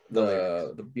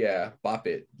Bop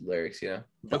It lyrics, you know.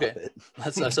 Okay.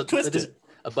 That's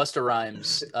a Busta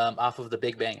Rhymes off of the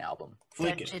Big Bang album.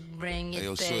 Touch it, bring it, Hey,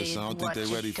 yo, pay sis, I don't it, think watch they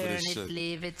it, ready for turn this it, shit.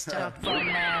 leave it, stop,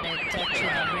 format it, touch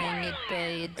it, bring it,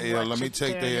 pay it, Hey, yo, watch let me it,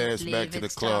 take turn their it, ass back leave to it, the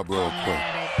stop, club real quick.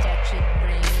 format it, touch it,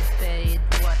 bring it, pay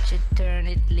it, watch it, turn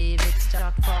it, leave it,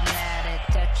 stop, format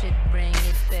it, touch it, bring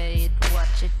it, pay it,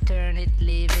 watch it, turn it,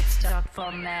 leave it, stop,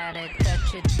 format it,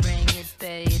 touch it, bring it,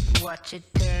 pay it, watch it,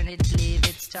 turn it, leave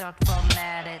it, stop,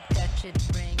 format it, touch it,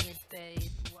 bring it, pay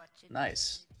it, watch it.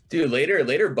 Nice. Dude,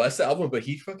 later Busta album, but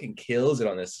he fucking kills it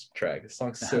on this track. This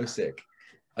song's so sick.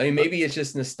 I mean, maybe it's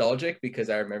just nostalgic because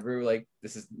I remember like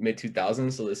this is mid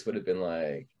 2000s, so this would have been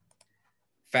like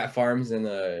Fat Farms and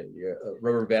a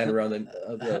rubber band around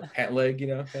the pant leg, you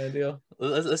know, kind of deal.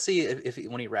 Let's see if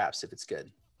when he raps, if it's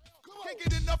good.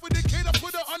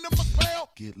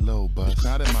 Get low, bud.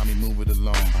 Now that mommy move it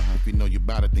along. If you know you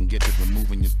bout it, then get to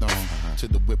removing your thong. To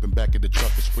the whip and back of the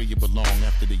truck is where you belong.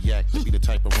 After the yak, to be the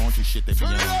type of raunchy shit that be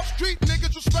on. Street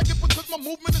niggas respect it because my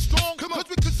movement is strong. Cause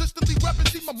we consistently rapping,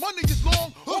 see my money is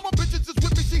long. All my bitches is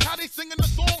with me, see how they singing the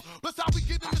song. That's how we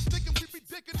get in the stick and we be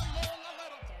dicking along.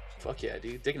 Fuck yeah,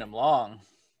 dude. Digging them long.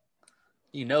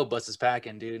 You know, Bus is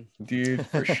packing, dude. Dude,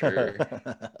 for sure.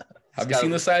 Have you got seen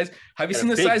a- the size? Have you got a seen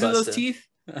the big size of those Busta. teeth?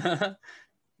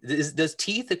 Does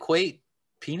teeth equate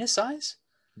penis size?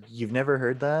 You've never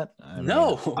heard that? I mean,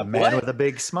 No, a man what? with a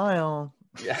big smile.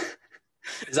 Yeah.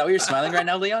 Is that what you're smiling right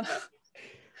now, Leon?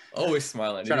 Always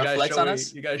smiling. Trying you to gotta flex show on me-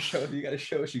 us? You gotta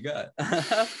show what you got.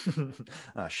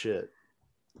 Oh shit.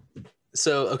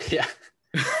 So, okay, yeah.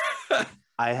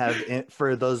 I have,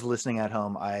 for those listening at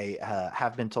home, I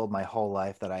have been told my whole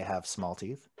life that I have small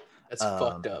teeth, That's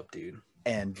fucked up, dude.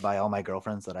 and by all my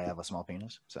girlfriends that I have a small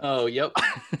penis. So Oh, yep.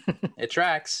 It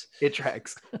tracks. it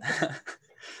tracks.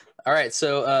 All right,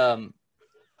 so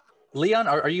Leon,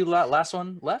 are you last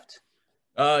one left?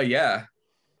 Yeah.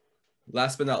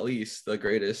 Last but not least, the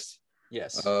greatest.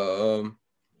 Yes.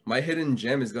 My hidden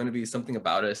gem is going to be Something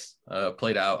About Us.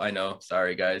 Played out. I know.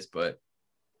 Sorry, guys, but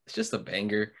it's just a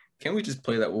banger. Can we just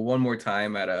play that one more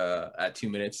time at 2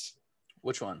 minutes?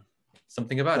 Which one?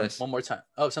 Something About Us. One more time.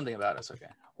 Oh, something about us. Okay.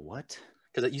 What?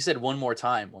 Because you said one more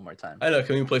time. One more time. I know.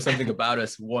 Can we play Something About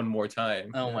Us one more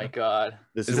time? Oh my god.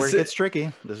 This Is is where this it it? gets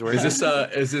tricky. This is where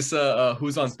Is this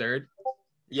Who's on Third?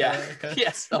 Yeah. Okay.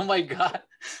 Yes. Oh my god.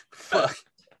 Fuck.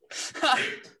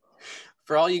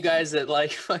 For all you guys that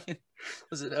like fucking,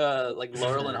 was it like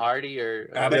Laurel and Hardy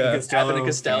or Abbott Yeah. and Costello. Abbott and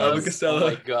Costello? Abbott and Costello. Oh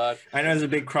my god. I know there's a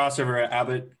big crossover at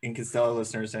Abbott and Costello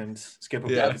listeners and Skippable.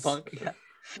 Yeah. Daft Punk. Yeah.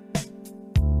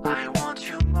 I want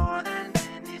you more than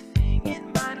anything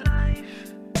in my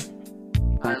life.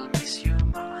 I'll miss you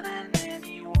more than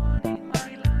anyone in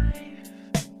my life.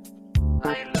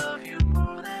 I love you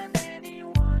more than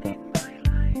anyone in my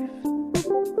life.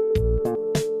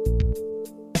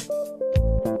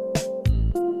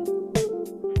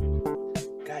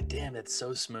 God damn, it's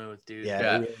so smooth, dude. Yeah,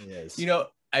 Yeah. it really is. You know,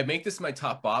 I make this my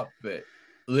top bop, but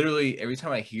literally every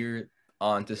time I hear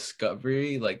on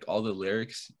Discovery, like all the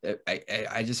lyrics,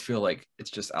 I just feel like it's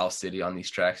just Owl City on these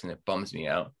tracks, and it bums me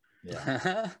out.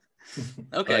 yeah.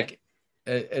 Okay. Like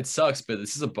it sucks, but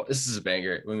this is a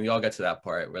banger. When we all get to that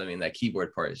part, where I mean that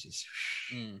keyboard part is just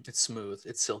It's smooth.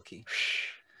 It's silky.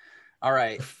 All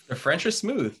right. the French are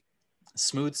smooth.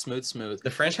 Smooth, smooth, smooth. The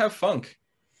French have funk.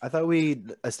 I thought we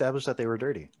established that they were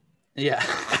dirty. Yeah.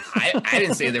 I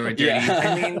didn't say they were dirty. Yeah.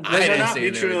 I mean, I they're didn't not say they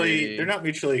were mutually. dirty. They're not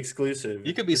mutually exclusive.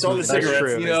 You could be It's all the smooth. That's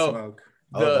cigarettes true. they You know, smoke.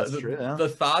 Oh, that's true, yeah. The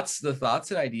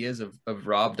thoughts and ideas of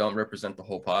Rob don't represent the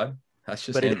whole pod. That's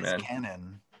just But it him, is man.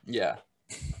 canon. Yeah.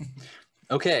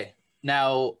 Okay.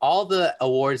 Now, all the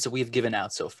awards that we've given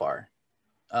out so far,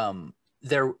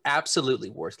 they're absolutely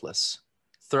worthless.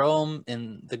 Throw them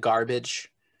in the garbage.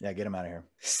 Yeah, get him out of here.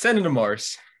 Send him to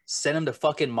Mars. Send them to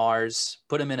fucking Mars.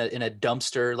 Put them in a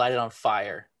dumpster. Light it on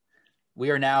fire. We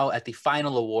are now at the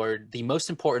final award, the most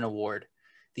important award,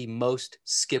 the most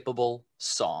skippable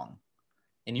song.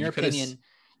 In your opinion,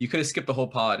 You could have skipped the whole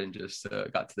pod and just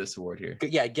got to this award here.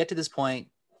 yeah, get to this point,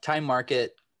 time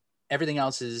market. Everything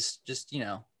else is just,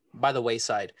 by the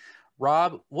wayside.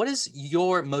 Rob, what is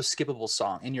your most skippable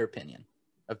song, in your opinion,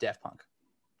 of Daft Punk?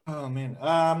 Oh man.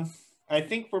 I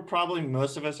think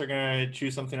most of us are gonna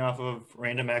choose something off of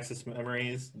random access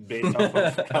memories based off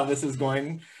of how this is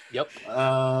going. Yep.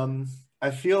 I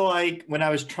feel like when I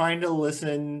was trying to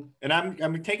listen, and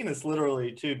I'm taking this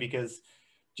literally too, because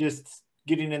just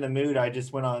getting in the mood, I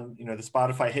just went on, the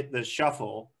Spotify, hit the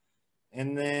shuffle,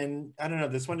 and then I don't know,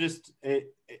 this one just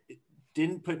it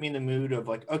didn't put me in the mood of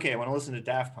like, okay, I want to listen to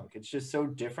Daft Punk. It's just so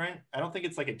different. I don't think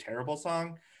it's like a terrible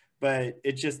song, but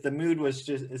it's just the mood it's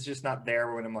just not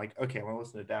there when I'm like, okay, I want to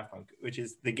listen to Daft Punk, which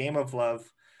is The Game of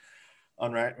Love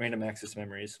on Random Access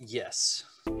Memories. Yes.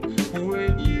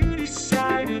 When you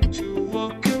decided to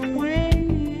walk away,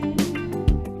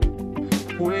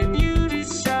 when you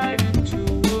decided to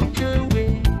walk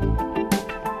away,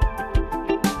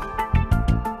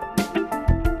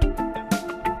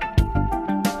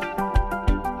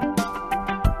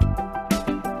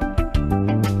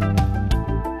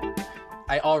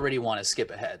 I already want to skip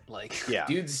ahead. Like, Yeah.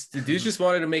 The dudes just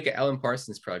wanted to make an Alan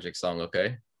Parsons Project song,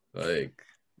 okay? Like,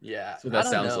 yeah. That's what that I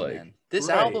don't sounds know, like. man. This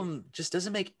Right. album just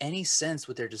doesn't make any sense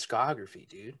with their discography,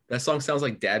 dude. that song sounds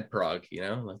like Dad Prog,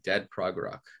 like Dad Prog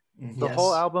rock. The Yes.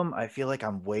 whole album, I feel like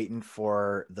I'm waiting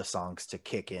for the songs to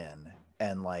kick in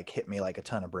and like hit me like a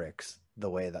ton of bricks the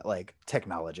way that like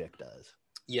technologic does.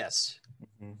 Yes.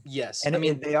 Mhm. Yes. And I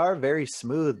mean, they are very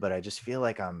smooth, but I just feel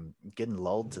like I'm getting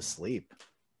lulled to sleep.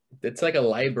 It's like a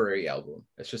library album.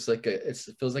 It's just like it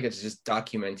feels like it's just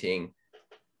documenting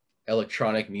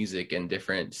electronic music in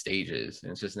different stages.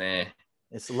 And it's just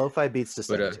It's lo-fi beats to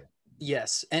But, sing to.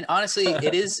 yes. And honestly,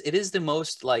 it is the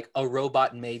most like a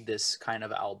robot made this kind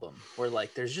of album where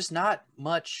like there's just not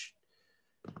much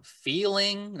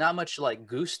feeling, not much like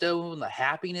gusto and the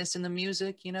happiness in the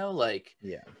music, you know, like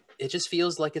Yeah. it just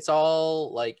feels like it's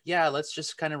all like, yeah, let's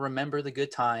just kind of remember the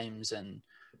good times and,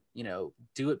 you know,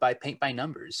 do it by paint by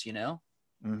numbers, you know?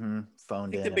 Mm-hmm. I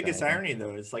Phoned think in. the if biggest anything. irony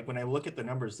though is like when I look at the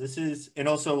numbers, this is, and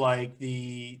also like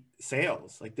the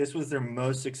sales, like this was their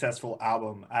most successful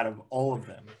album out of all of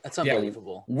them. That's Yeah,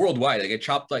 unbelievable. worldwide, like it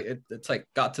chopped, like it's like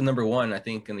got to number one, I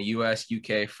think, in the US,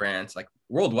 UK, France, like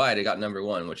worldwide it got number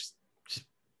one, which is just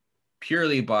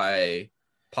purely by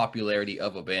popularity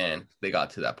of a band they got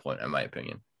to that point, in my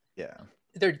opinion. Yeah.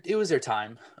 It was their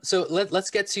time. So let's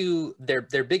get to their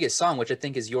biggest song, which I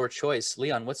think is your choice.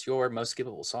 Leon, what's your most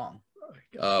skippable song?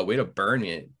 Way to burn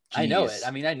it. I know it. Jeez.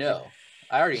 I mean, I know.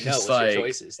 I already know Just what like- your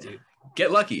choice is, dude.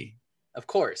 Get Lucky. Of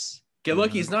course. Get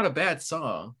Lucky is not a bad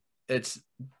song. It's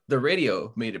the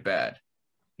radio made it bad.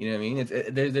 You know what I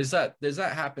mean? There's that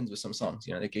happens with some songs.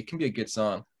 You know, like it can be a good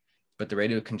song, but the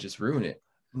radio can just ruin it.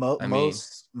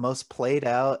 Most played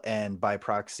out, and by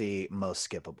proxy most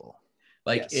skippable.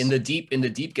 Like Yes. in the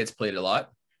deep gets played a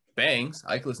lot. Bangs,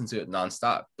 I could listen to it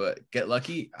nonstop. But Get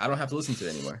Lucky, I don't have to listen to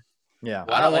it anymore. Yeah.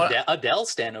 I don't Wow, want- Adele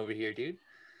stand over here, dude.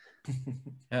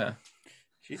 Yeah,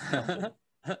 She's Can't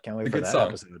it's wait a for good that song.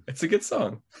 episode. It's a good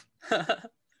song.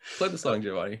 Play the song,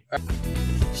 Giovanni.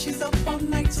 She's up all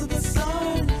night to the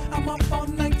sun. I'm up all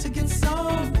night to get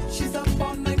some. She's up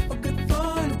all night for good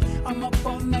fun. I'm up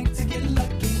all night to get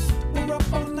lucky. We're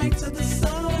up all night to the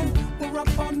sun. We're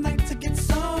up all night to get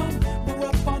some. We're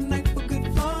up all night for good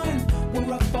fun.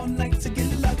 We're up all night to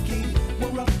get lucky.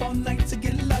 We're up all night to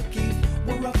get lucky.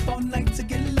 We're up all night to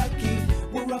get lucky.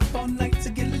 We're up all night to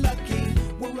get lucky.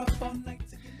 We're up all night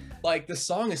to get lucky. Like the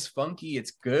song is funky,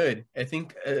 it's good. I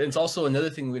think it's also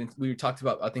another thing we talked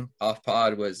about, I think off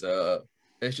pod, was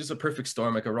it's just a perfect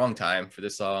storm, like a wrong time for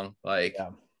this song. Like Yeah.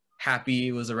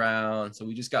 Happy was around, so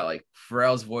we just got like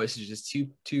Pharrell's voice is just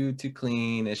too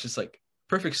clean. It's just like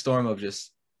perfect storm of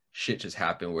just shit just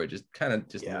happened where it just kind of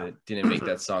just didn't make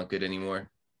that song good anymore.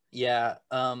 Yeah.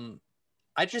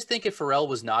 I just think if Pharrell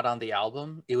was not on the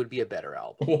album, it would be a better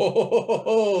album.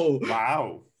 Whoa!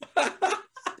 wow.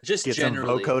 Just Get some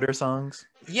generally. vocoder songs.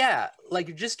 Yeah,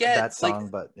 like just get That song,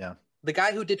 like but yeah. the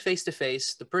guy who did Face to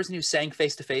Face, the person who sang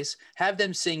Face to Face, have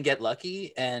them sing Get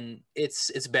Lucky, and it's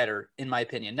better in my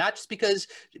opinion. Not just because,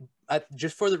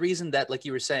 just for the reason that, like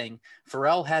you were saying,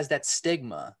 Pharrell has that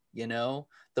stigma, you know,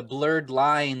 the blurred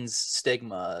lines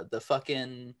stigma, the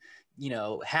fucking, you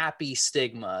know, happy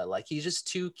stigma. Like he's just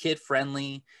too kid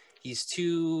friendly. He's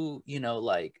too, you know,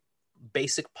 like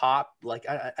basic pop. Like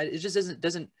it just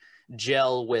doesn't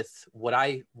gel with what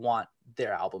I want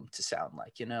their album to sound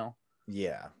like, you know?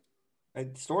 Yeah.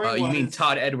 Story You mean was-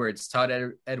 Todd Edwards?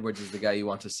 Edwards is the guy you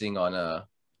want to sing on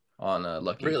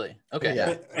Lucky. Really? Okay.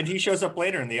 Yeah. And he shows up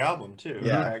later in the album too.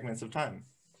 Yeah. Fragments of Time.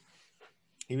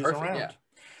 He was Perfect, around. yeah.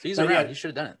 So he's But around. yeah. He should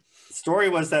have done it. Story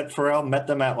was that Pharrell met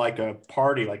them at like a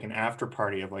party, like an after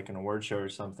party of like an award show or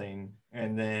something,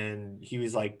 and then he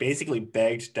was like basically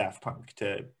begged Daft Punk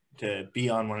to be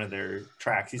on one of their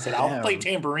tracks. He said, "I'll play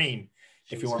tambourine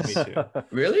if you want me to."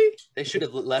 Really? They should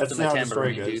have left That's him a how the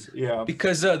story tambourine, goes. dude. Yeah.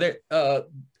 Because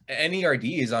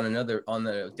NERD is on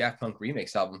the Daft Punk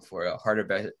remix album for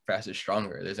Harder, Faster,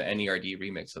 Stronger. There's an NERD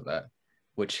remix of that,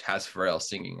 which has Pharrell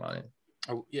singing on it.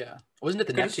 Oh, yeah. Wasn't it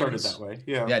the Could have started Neptunes? that way.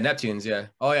 Yeah. Yeah, Neptunes. Yeah.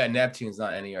 Oh yeah, Neptunes,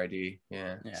 not NERD.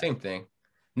 Yeah. Yeah. Same thing.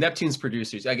 Neptune's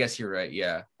producers. I guess you're right.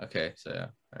 Yeah. Okay. So yeah.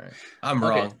 All right. I'm Okay.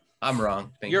 wrong. I'm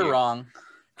wrong. Thank You're you. wrong.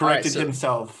 Corrected All right, so-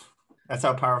 himself. That's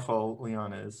how powerful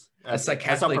Leon is. That's like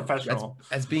That's how Catholic. professional.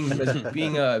 That's being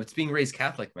it's being raised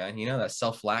Catholic, man. You know that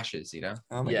self lashes. You know.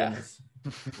 Oh my Yeah. goodness.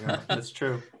 Yeah, that's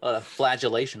true. A lot of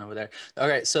flagellation over there.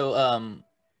 Okay, so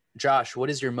Josh,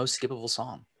 what is your most skippable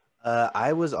song?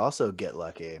 I was also Get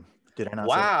Lucky. Did I not say?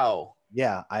 Wow.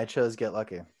 Yeah, I chose Get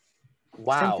Lucky.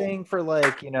 Wow. Same thing for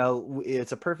like, you know,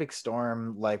 it's a perfect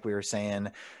storm, like we were saying.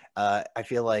 I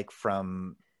feel like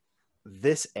from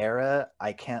this era,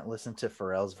 I can't listen to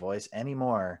Pharrell's voice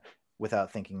anymore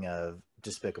without thinking of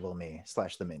Despicable Me /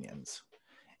 The Minions.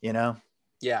 You know?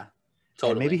 Yeah. And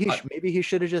Totally. maybe he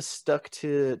should have just stuck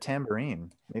to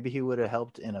tambourine. Maybe he would have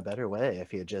helped in a better way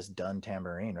if he had just done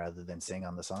tambourine rather than sing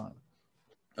on the song.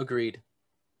 Agreed.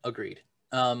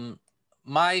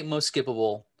 My most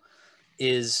skippable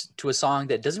is to a song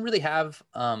that doesn't really have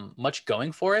much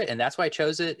going for it, and that's why I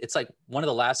chose it. It's like one of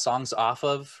the last songs off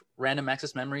of Random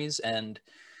Access Memories, and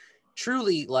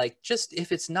truly, like, just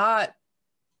if it's not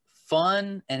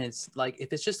fun and it's like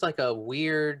if it's just like a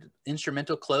weird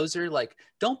instrumental closer, like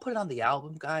don't put it on the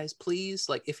album, guys, please.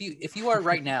 Like if you are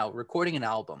right now recording an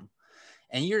album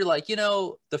and you're like, you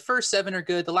know, the first 7 are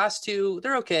good, the last 2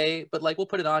 they're okay, but like we'll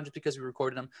put it on just because we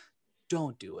recorded them,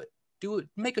 don't do it.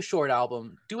 make a short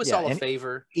album, do us Yeah, all a an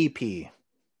favor. EP.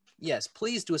 Yes,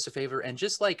 please do us a favor and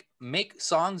just like make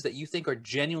songs that you think are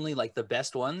genuinely like the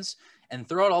best ones, and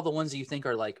throw out all the ones that you think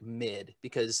are like mid,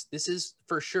 because this is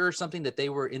for sure something that they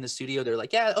were in the studio. They're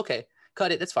like, yeah, okay,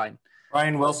 cut it. That's fine.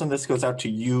 Ryan Wilson, this goes out to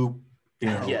you. You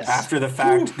know, Yes. after the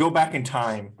fact, go back in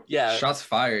time. Yeah. Shots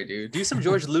fired, dude. Do some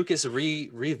George Lucas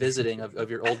revisiting of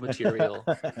your old material.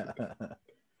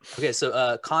 Okay,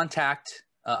 so Contact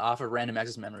off of Random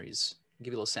Access Memories. I'll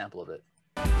give you a little sample of it.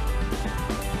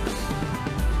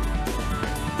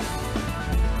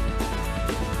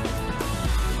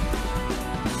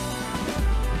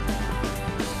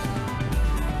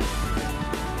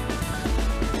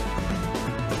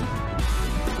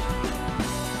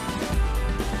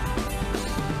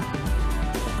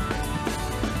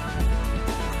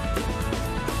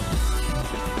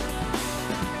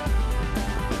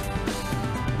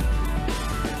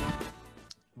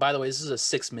 By the way, this is a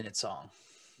 6-minute song.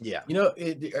 Yeah. You know,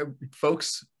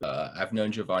 folks, I've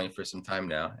known Giovanni for some time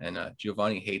now, and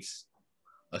Giovanni hates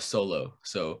a solo.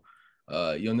 So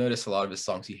you'll notice a lot of his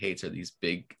songs he hates are these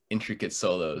big, intricate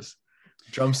solos.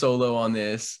 Drum solo on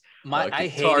this. I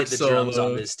hated the drums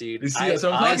on this, dude. You see, that's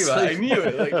what I'm talking about. I knew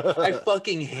it. Like, I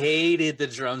fucking hated the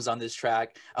drums on this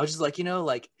track. I was just like, you know,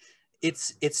 like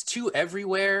it's too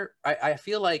everywhere. I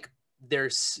feel like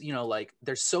there's, you know, like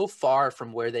they're so far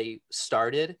from where they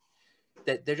started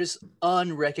that they're just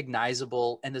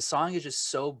unrecognizable, and the song is just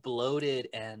so bloated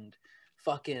and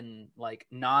fucking like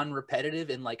non-repetitive,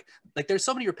 and like there's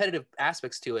so many repetitive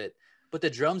aspects to it, but the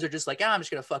drums are just like, I'm just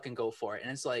gonna fucking go for it.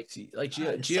 And it's like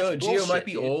Gio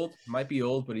might be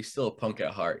old, but he's still a punk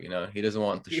at heart, you know. He doesn't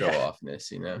want the show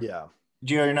offness, you know. Yeah.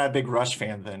 Gio, you're not a big Rush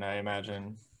fan then, I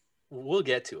imagine. We'll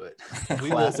get to it. We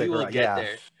Classic will rock, get yeah.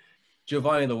 there.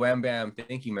 Giovanni the Wham Bam,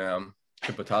 thank you, ma'am.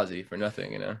 Tripotazzi for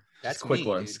nothing, you know. That's Just quick me,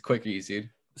 ones, dude. quickies, dude.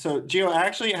 So Gio, I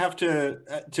actually have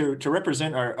to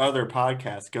represent our other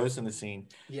podcast, Ghost in the Scene.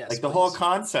 Yes, like the whole please.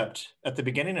 concept at the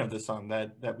beginning of the song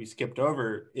that we skipped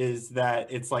over is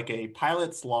that it's like a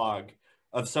pilot's log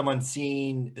of someone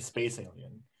seeing a space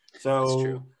alien. That's So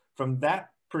true. from that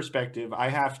perspective, I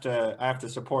have to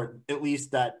support at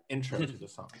least that intro to the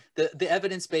song. The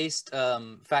evidence-based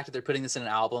fact that they're putting this in an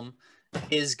album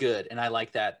is good, and I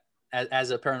like that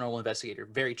as a paranormal investigator.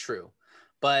 Very true.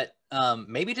 But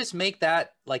maybe just make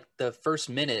that like the first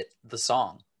minute the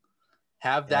song,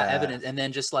 have that evidence, and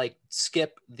then just like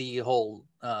skip the whole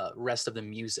rest of the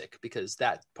music, because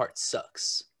that part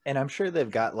sucks. And I'm sure they've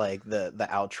got like the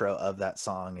outro of that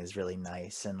song is really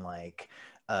nice and like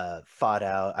thought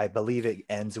out. I believe it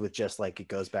ends with just like, it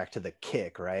goes back to the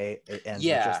kick, right? It ends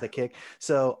with just the kick.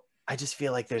 So I just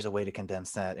feel like there's a way to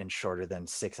condense that in shorter than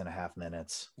 6.5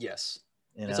 minutes. Yes.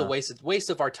 You It's know? a waste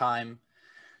of our time.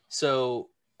 So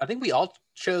I think we all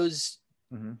chose.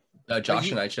 Josh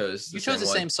you- and I chose. You chose the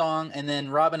same song, and then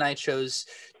Rob and I chose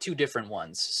 2 different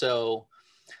ones. So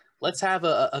let's have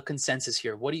a consensus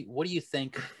here. What do you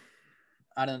think?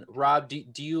 I don't, Rob. Do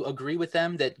you agree with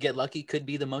them that "Get Lucky" could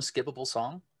be the most skippable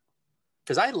song?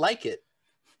 Because I like it.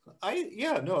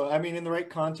 I mean, in the right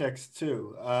context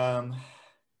too.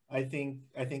 I think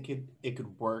it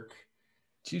could work.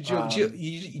 Gio,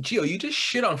 you just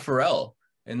shit on Pharrell,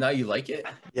 and now you like it?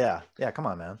 Yeah. Come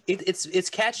on, man. It's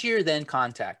catchier than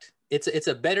Contact. It's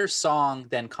a better song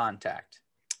than Contact.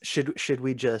 Should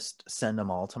we just send them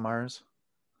all to Mars?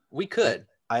 We could.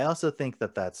 I also think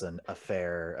that that's a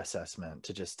fair assessment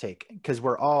to just take, because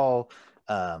we're all,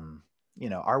 you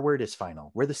know, our word is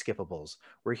final. We're the skippables.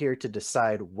 We're here to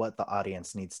decide what the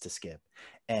audience needs to skip.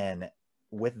 And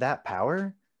with that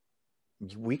power,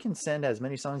 we can send as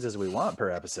many songs as we want per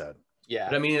episode. Yeah.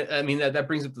 But I mean that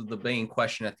brings up the main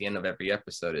question at the end of every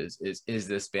episode is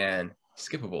this band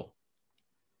skippable?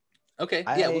 Okay.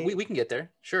 We can get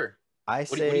there. Sure. What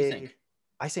do you think?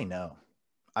 I say no.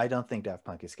 I don't think Daft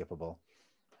Punk is skippable.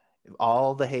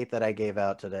 All the hate that I gave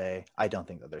out today, I don't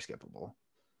think that they're skippable.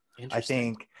 I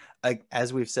think,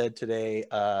 as we've said today,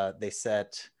 they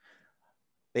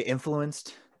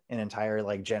influenced an entire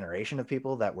like generation of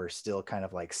people that were still kind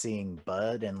of like seeing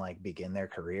bud and like begin their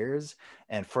careers.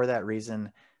 And for that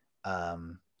reason, I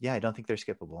don't think they're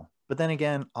skippable. But then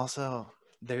again, also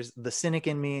there's the cynic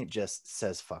in me just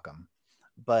says fuck them.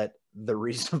 But the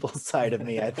reasonable side of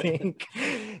me, I think,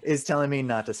 is telling me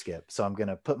not to skip. So I'm going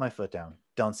to put my foot down.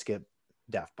 Don't skip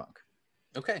Daft Punk.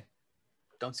 Okay.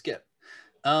 Don't skip.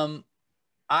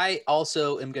 I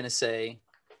also am going to say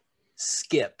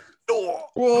skip.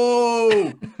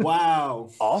 Whoa! Wow.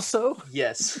 Also?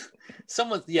 Yes.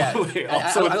 Someone, yeah. Wait,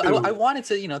 also I wanted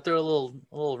to, you know, throw a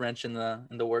little wrench in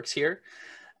the works here.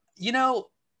 You know,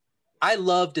 I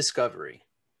love Discovery.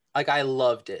 Like, I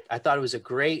loved it. I thought it was a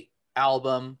great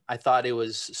album. I thought it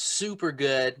was super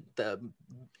good. The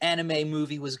anime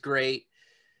movie was great,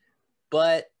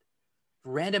 but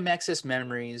Random Access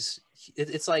Memories,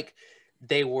 it's like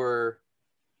they were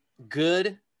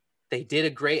good. They did a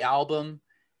great album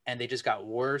and they just got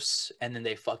worse. And then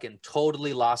they fucking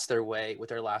totally lost their way with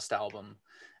their last album.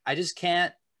 I just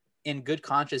can't in good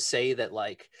conscience say that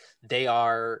like they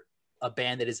are a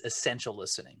band that is essential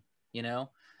listening, you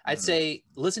know? I'd say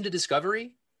listen to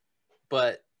Discovery,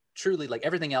 but truly like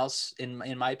everything else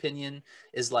in my opinion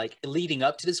is like leading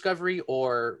up to Discovery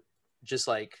or just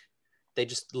like they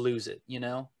just lose it, you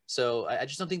know? So I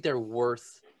just don't think they're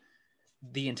worth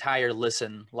the entire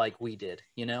listen like we did,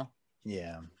 you know?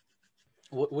 Yeah.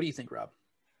 What do you think, Rob?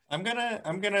 I'm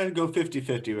gonna go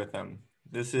 50-50 with them.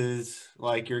 This is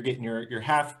like you're getting your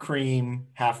half cream,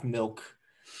 half milk.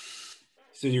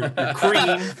 So your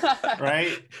cream,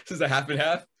 right? This is a half and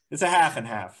half. It's a half and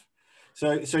half.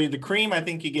 So the cream, I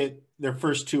think you get their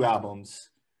first 2 albums,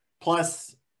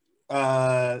 plus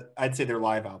I'd say their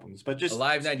live albums, but just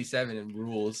Alive 97 and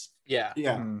rules. Yeah.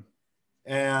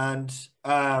 And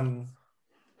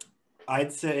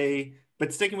I'd say,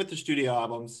 but sticking with the studio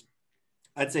albums,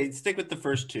 I'd say stick with the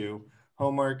first 2,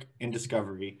 Homework and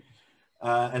Discovery.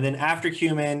 And then After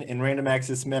Human and Random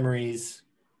Access Memories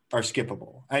are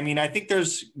skippable. I mean, I think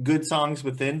there's good songs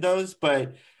within those,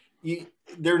 but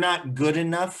they're not good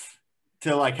enough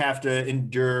to like have to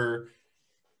endure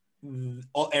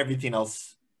everything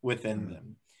else within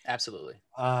them. Absolutely.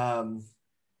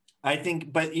 I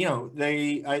think, but you know,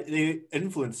 they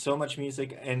influence so much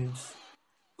music, and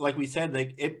like we said,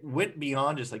 like it went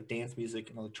beyond just like dance music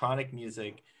and electronic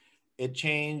music. It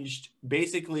changed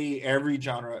basically every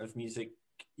genre of music.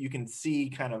 You can see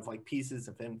kind of like pieces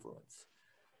of influence.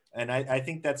 And I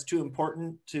think that's too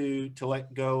important to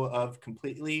let go of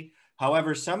completely.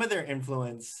 However, some of their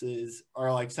influences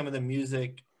are like some of the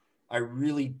music I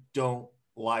really don't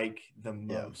like the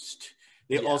most.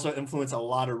 They also influence a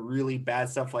lot of really bad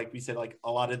stuff. Like we said, like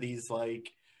a lot of these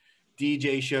like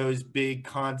DJ shows, big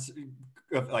concert,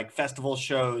 like festival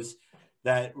shows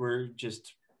that were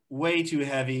just way too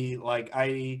heavy. Like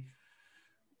I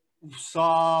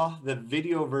saw the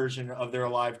video version of their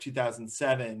Alive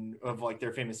 2007 of like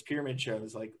their famous pyramid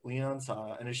shows like Leon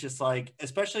saw, and it's just like,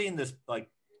 especially in this like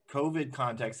COVID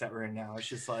context that we're in now, it's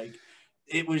just like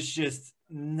it was just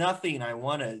nothing I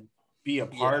want to be a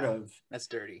part of. That's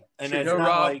dirty. And Sure, it's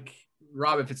not like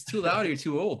Rob, if it's too loud, you're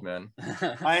too old, man.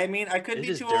 I mean, I could It's be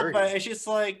just too old, dirty. but it's just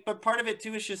like, but part of it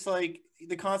too is just like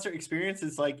the concert experience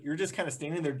is like you're just kind of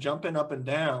standing there jumping up and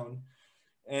down,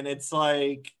 and it's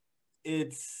like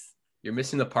You're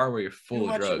missing the part where you're full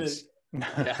of drugs.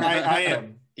 I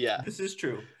am. Yeah. This is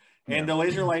true. And the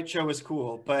laser light show was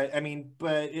cool. But I mean,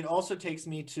 but it also takes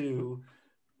me to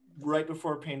right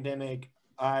before pandemic,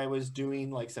 I was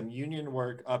doing like some union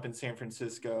work up in San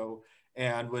Francisco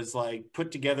and was like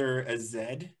put together a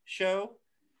Zed show.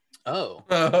 Oh.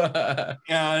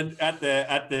 And at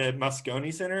the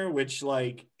Moscone Center, which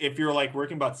like if you're like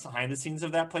working behind the scenes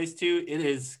of that place too, it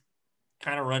is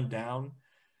kind of run down.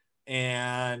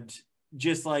 And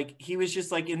just like he was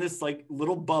just like in this like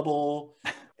little bubble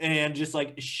and just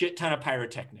like a shit ton of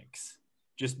pyrotechnics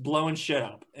just blowing shit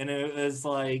up, and it was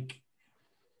like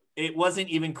it wasn't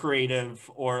even creative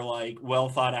or like well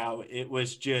thought out. It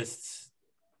was just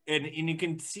and you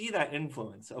can see that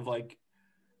influence of like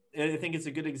I think it's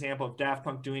a good example of Daft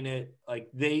Punk doing it. Like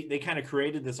they kind of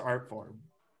created this art form,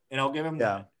 and I'll give them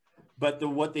that. But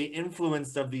what they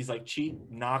influenced of these like cheap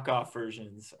knockoff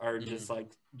versions are just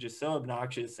like just so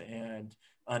obnoxious and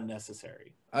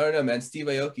unnecessary. I don't know, man. Steve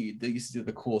Aoki, they used to do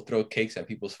the cool throw cakes at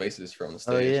people's faces from the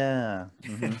stage. Oh yeah.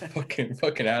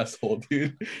 fucking asshole,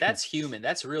 dude. That's human.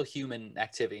 That's real human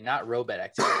activity, not robot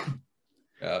activity.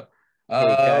 Yeah.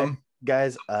 Hey,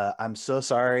 guys, I'm so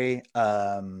sorry.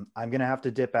 I'm gonna have to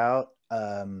dip out.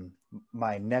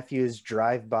 My nephew's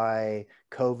drive-by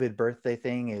COVID birthday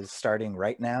thing is starting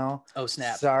right now. Oh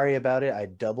snap! Sorry about it. I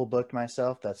double booked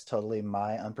myself. That's totally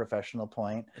my unprofessional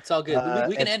point. It's all good.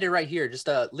 We can end it right here. Just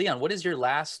Leon, what is your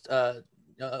last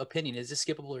opinion? Is this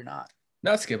skippable or not?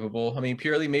 Not skippable. I mean,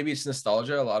 purely maybe it's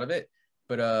nostalgia, a lot of it.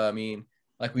 But I mean,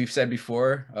 like we've said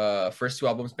before, first 2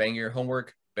 albums, banger.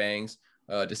 Homework bangs.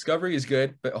 Discovery is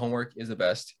good, but Homework is the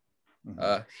best.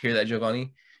 Hear that,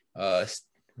 Giovanni?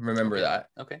 Remember that.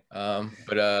 Okay.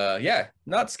 But yeah,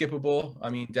 not skippable. I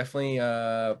mean, definitely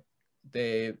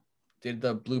they did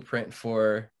the blueprint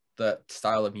for the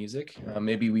style of music.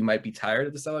 Maybe we might be tired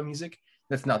of the style of music.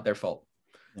 That's not their fault.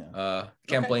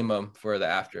 Can't blame them for the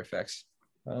after effects.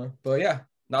 But yeah,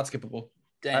 not skippable.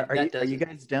 Dang, are you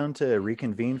guys down to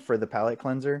reconvene for the palette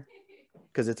cleanser?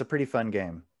 Because it's a pretty fun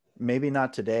game. Maybe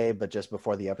not today, but just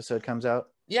before the episode comes out.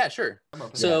 Yeah, sure.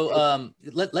 So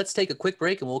let's take a quick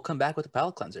break and we'll come back with the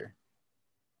palate cleanser.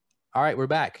 All right, we're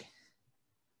back.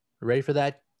 Ready for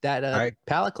that right.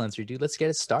 palate cleanser, dude? Let's get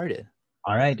it started.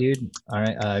 All right, dude. All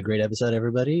right. Great episode,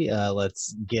 everybody.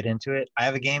 Let's get into it. I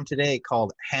have a game today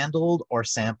called Handled or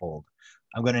Sampled.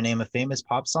 I'm going to name a famous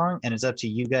pop song, and it's up to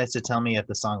you guys to tell me if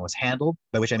the song was handled,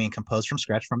 by which I mean composed from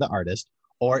scratch from the artist,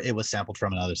 or it was sampled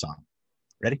from another song.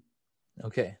 Ready?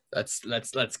 Okay. Let's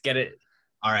get it.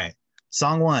 All right.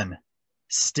 Song 1,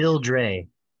 Still Dre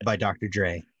by Dr.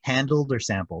 Dre. Handled or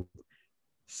sampled?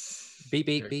 Beep,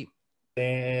 beep, beep.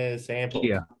 Sample.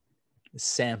 Yeah.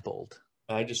 Sampled.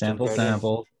 I just Sampled.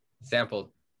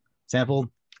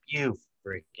 You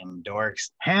freaking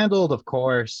dorks. Handled, of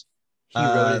course. He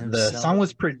wrote it the himself. song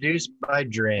was produced by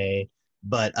Dre,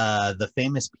 but the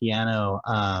famous piano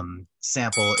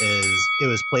sample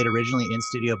was played originally in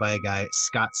studio by a guy,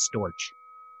 Scott Storch.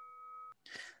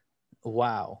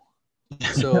 Wow.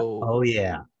 So Oh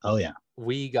yeah.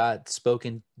 we got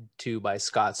spoken to by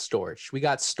Scott Storch. We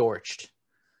got storched.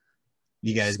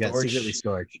 You guys got Storch. secretly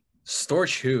Storch.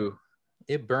 Storch who?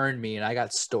 It burned me and I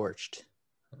got storched.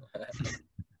 All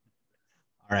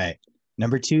right.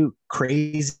 Number 2,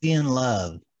 Crazy in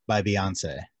Love by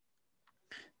Beyonce.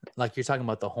 Like you're talking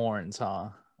about the horns, huh?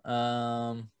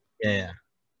 Yeah.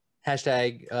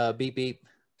 Hashtag beep beep.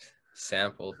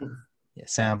 Sampled. Yeah,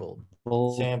 sampled.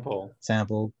 Sample.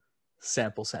 Sample.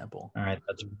 All right.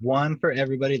 That's 1 for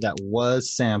everybody that was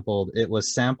sampled. It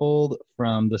was sampled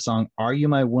from the song Are You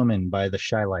My Woman by the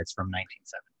Shy Lights from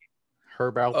 1970.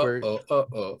 Herb Alpert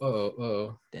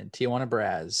Oh. and Tijuana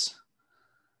Brass.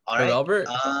 All Herb right.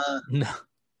 Alpert?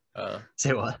 No,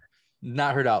 Say what?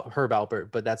 not Herb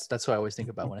Alpert, but that's what I always think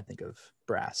about when I think of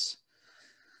brass.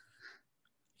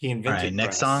 He All invented right.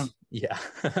 Next brass. song. Yeah.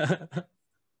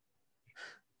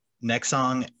 Next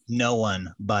song, No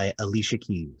One by Alicia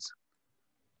Keys.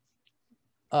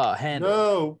 Handled.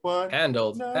 No, what?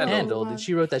 Handled. No. Handled. And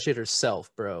she wrote that shit herself,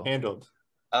 bro. Handled.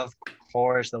 Of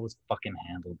course, that was fucking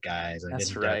handled, guys. I That's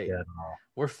didn't doubt right. you at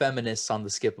We're feminists on the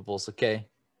skippables, okay?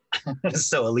 all.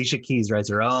 So Alicia Keys writes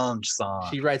her own song.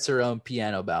 She writes her own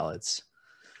piano ballads.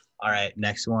 All right,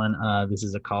 next one. This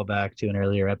is a callback to an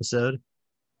earlier episode.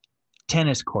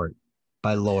 Tennis Court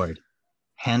by Lord.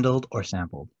 Handled or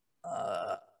sampled?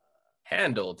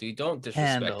 Handled. You don't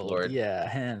disrespect Handled. Lord. Yeah,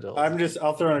 handled.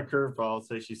 I'll throw in a curveball. I'll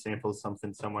say she samples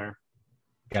something somewhere.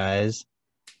 Guys,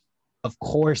 of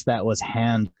course that was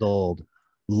handled.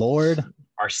 Lord,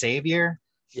 our savior.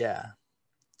 Yeah.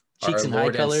 Cheeks Our in High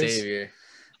Lord and Colors. Savior.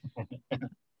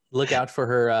 Look out for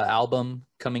her album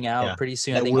coming out Yeah. pretty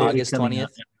soon. I That think will be August coming 20th. out.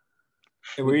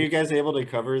 Hey, were you guys able to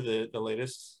cover the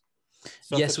latest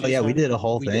stuff? Yes, that Oh they yeah, we sent? did a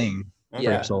whole We did. thing Okay.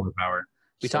 Yeah. for solar power.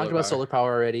 We talked Solar about power. solar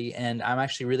power already, and I'm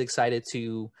actually really excited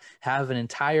to have an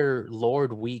entire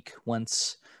Lord week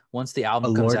once the A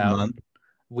album comes Lord out. month.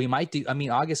 We might do. I mean,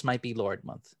 August might be Lord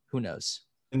month. Who knows?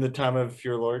 In the time of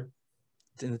your Lord.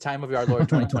 In the time of our Lord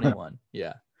 2021.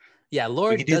 Yeah. We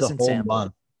Lord could do the doesn't whole sample.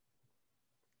 month.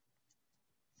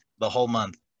 The whole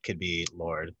month could be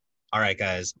Lord. All right,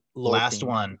 guys. Lord Last theme.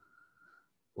 one.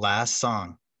 Last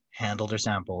song. Handled or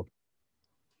sampled.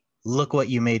 Look What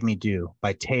You Made Me Do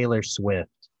by Taylor Swift.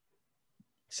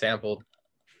 Sampled.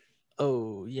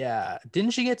 Oh yeah.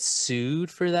 Didn't she get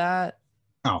sued for that?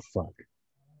 Oh,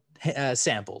 fuck.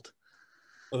 Sampled.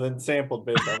 Well, then sampled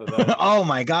based off of that. Oh,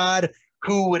 my God.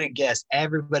 Who would have guessed?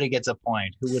 Everybody gets a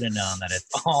point. Who would have known that it's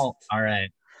all right.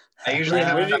 I usually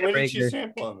have Where a did she tiebreaker.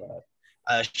 sample on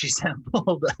that? She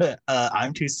sampled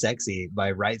I'm Too Sexy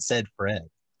by Right Said Fred.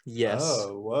 Yes.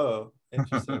 Oh, whoa.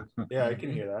 Interesting. Yeah, I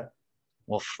can hear that.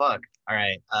 Well, fuck. All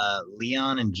right.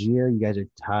 Leon and Gio, you guys are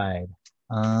tied.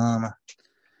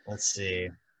 Let's see.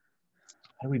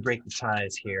 How do we break the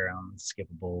ties here on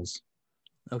Skippables?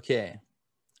 Okay.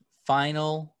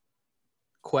 Final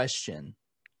question,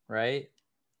 right?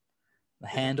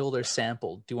 Handled or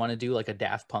sampled? Do you want to do like a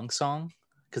Daft Punk song?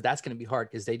 Because that's going to be hard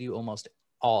because they do almost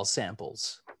all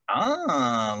samples.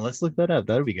 Let's look that up.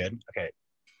 That'll be good. Okay.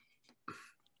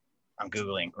 I'm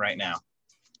Googling right now.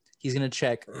 He's going to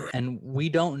check, and we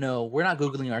don't know. We're not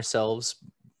Googling ourselves.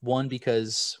 One,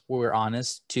 because we're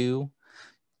honest. Two,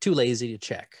 too lazy to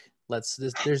check.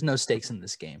 There's no stakes in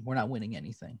this game. We're not winning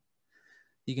anything.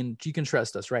 You can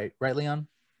trust us, right? Right, Leon?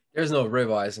 There's no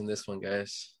ribeyes in this one,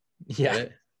 guys. Yeah.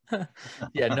 Get it?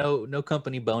 Yeah, no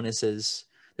company bonuses.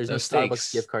 There's no No Starbucks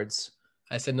stakes. gift cards.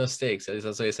 I said no stakes.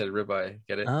 That's why I said ribeye.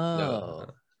 Get it? Oh, No.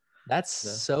 that's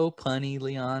No. so punny,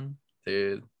 Leon.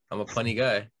 Dude, I'm a punny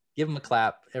guy. Give him a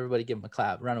clap. Everybody give him a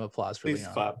clap. Round of applause for Please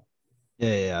Leon. clap.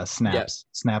 Yeah. Snaps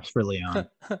for Leon.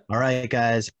 All right,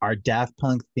 guys. Our Daft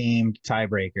Punk themed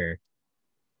tiebreaker.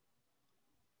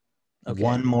 Okay.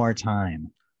 One More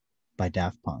Time by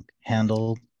Daft Punk.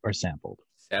 Handled or sampled?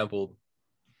 Sampled.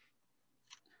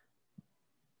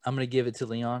 I'm gonna give it to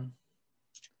Leon.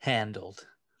 Handled.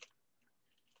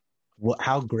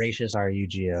 How gracious are you,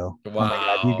 Gio? Wow. Oh my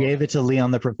God, you gave it to Leon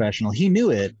the professional. He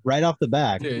knew it right off the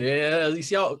back. Dude, yeah, you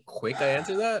see how quick I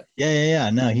answered that?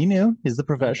 Yeah. No, he knew. He's the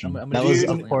professional. I'm That gonna was, do it,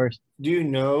 of Leon. course. Do you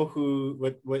know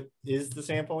what is the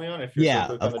sample, Leon? If you're so Yeah,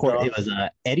 quick on of the course. draw? It was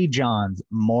Eddie John's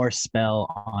 "More Spell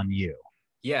on You."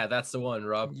 Yeah, that's the one,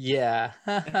 Rob. Yeah.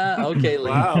 Okay,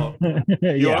 Leon. Wow,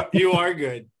 Yeah. you are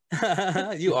good.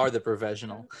 You are the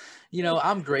professional. You know,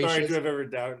 I'm Sorry gracious. to have ever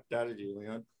doubted you,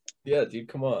 Leon. Yeah, dude,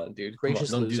 come on, dude. Come on,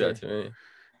 Gracious don't loser. do that to me.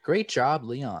 Great job,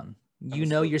 Leon. You a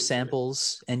know slow your loser.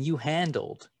 samples and you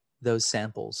handled those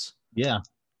samples. Yeah,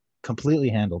 completely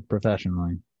handled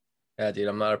professionally. Yeah, dude,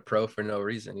 I'm not a pro for no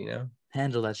reason, you know?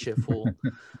 Handle that shit, fool.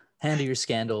 Handle your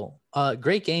scandal.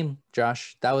 Great game,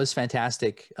 Josh. That was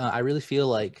fantastic. I really feel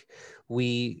like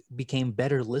we became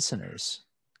better listeners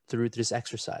through this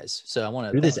exercise. So I want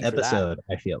to Through thank this you for that. episode,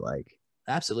 I feel like.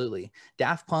 Absolutely.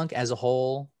 Daft Punk as a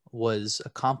whole was a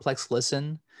complex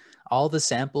listen. All the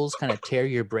samples kind of tear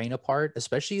your brain apart,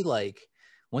 especially like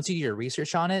once you do your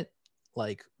research on it,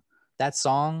 like that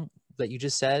song that you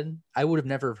just said, I would have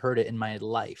never heard it in my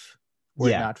life were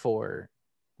it Yeah. not for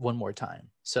One More Time.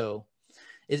 So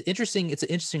it's interesting. It's an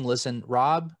interesting listen.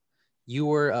 Rob, you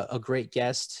were a great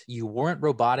guest. You weren't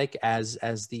robotic as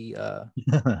the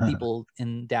people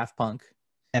in Daft Punk.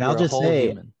 And You I'll were a just whole say,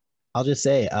 human.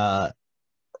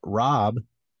 Rob,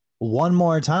 one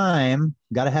more time,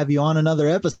 got to have you on another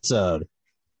episode.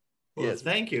 Well, Yes.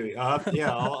 thank you. I'll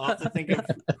have to think of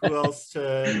who else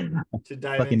to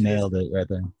dive Fucking into. nailed it right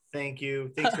there. Thank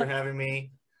you. Thanks for having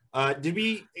me. Did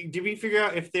we figure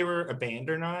out if they were a band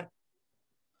or not?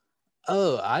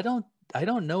 Oh, I don't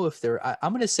know if they're.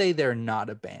 I'm gonna say they're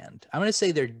not a band. I'm gonna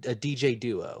say they're a DJ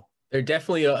duo. They're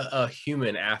definitely a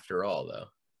human after all, though.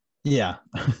 Yeah.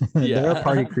 Yeah. They're a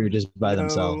party crew just by No.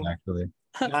 themselves, actually.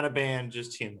 Not a band,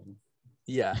 just human.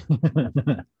 Yeah.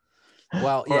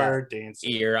 Well, yeah. Or dancer.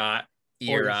 Era.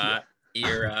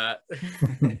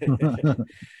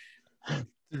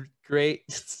 Great.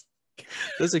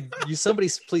 Those are you. Somebody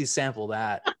please sample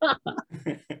that.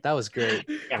 That was great.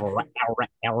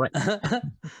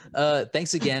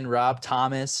 Thanks again, Rob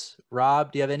Thomas.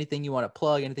 Rob, do you have anything you want to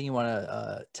plug? Anything you want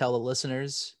to tell the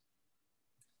listeners?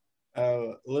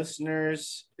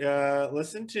 Listeners,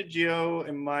 listen to Gio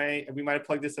and we might have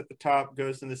plugged this at the top,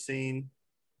 Ghost in the Scene.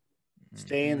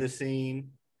 Stay in the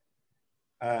scene.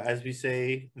 As we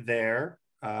say there.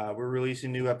 We're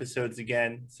releasing new episodes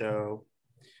again. So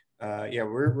yeah,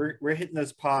 we're hitting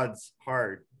those pods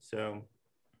hard. So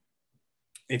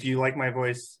if you like my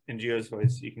voice and Gio's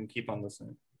voice, you can keep on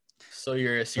listening. So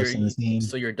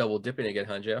you're double dipping again,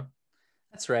 huh, Joe?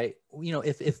 That's right. You know,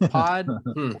 if pod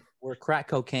were crack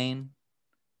cocaine,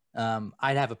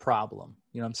 I'd have a problem.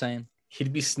 You know what I'm saying?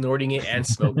 He'd be snorting it and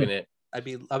smoking it. I'd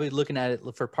be looking at it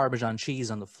for Parmesan cheese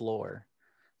on the floor,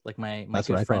 like my That's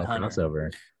good what I friend call a Hunter.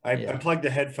 crossover. I plugged the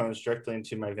headphones directly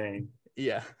into my vein.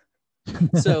 Yeah.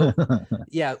 So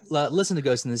yeah, listen to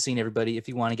Ghost in the Scene, everybody. If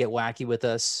you want to get wacky with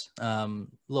us,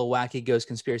 little wacky ghost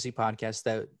conspiracy podcast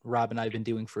that Rob and I have been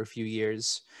doing for a few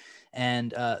years.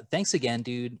 And thanks again,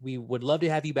 dude. We would love to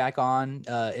have you back on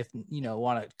if you know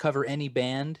want to cover any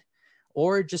band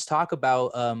or just talk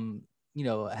about you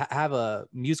know have a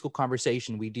musical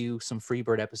conversation. We do some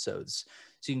Freebird episodes,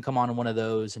 so you can come on one of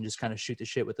those and just kind of shoot the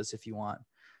shit with us if you want.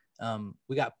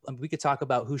 We could talk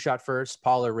about who shot first,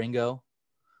 Paul or Ringo.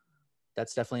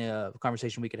 That's definitely a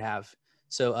conversation we could have.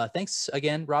 So thanks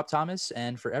again, Rob Thomas.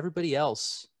 And for everybody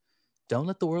else, don't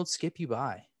let the world skip you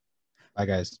by. Bye,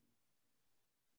 guys.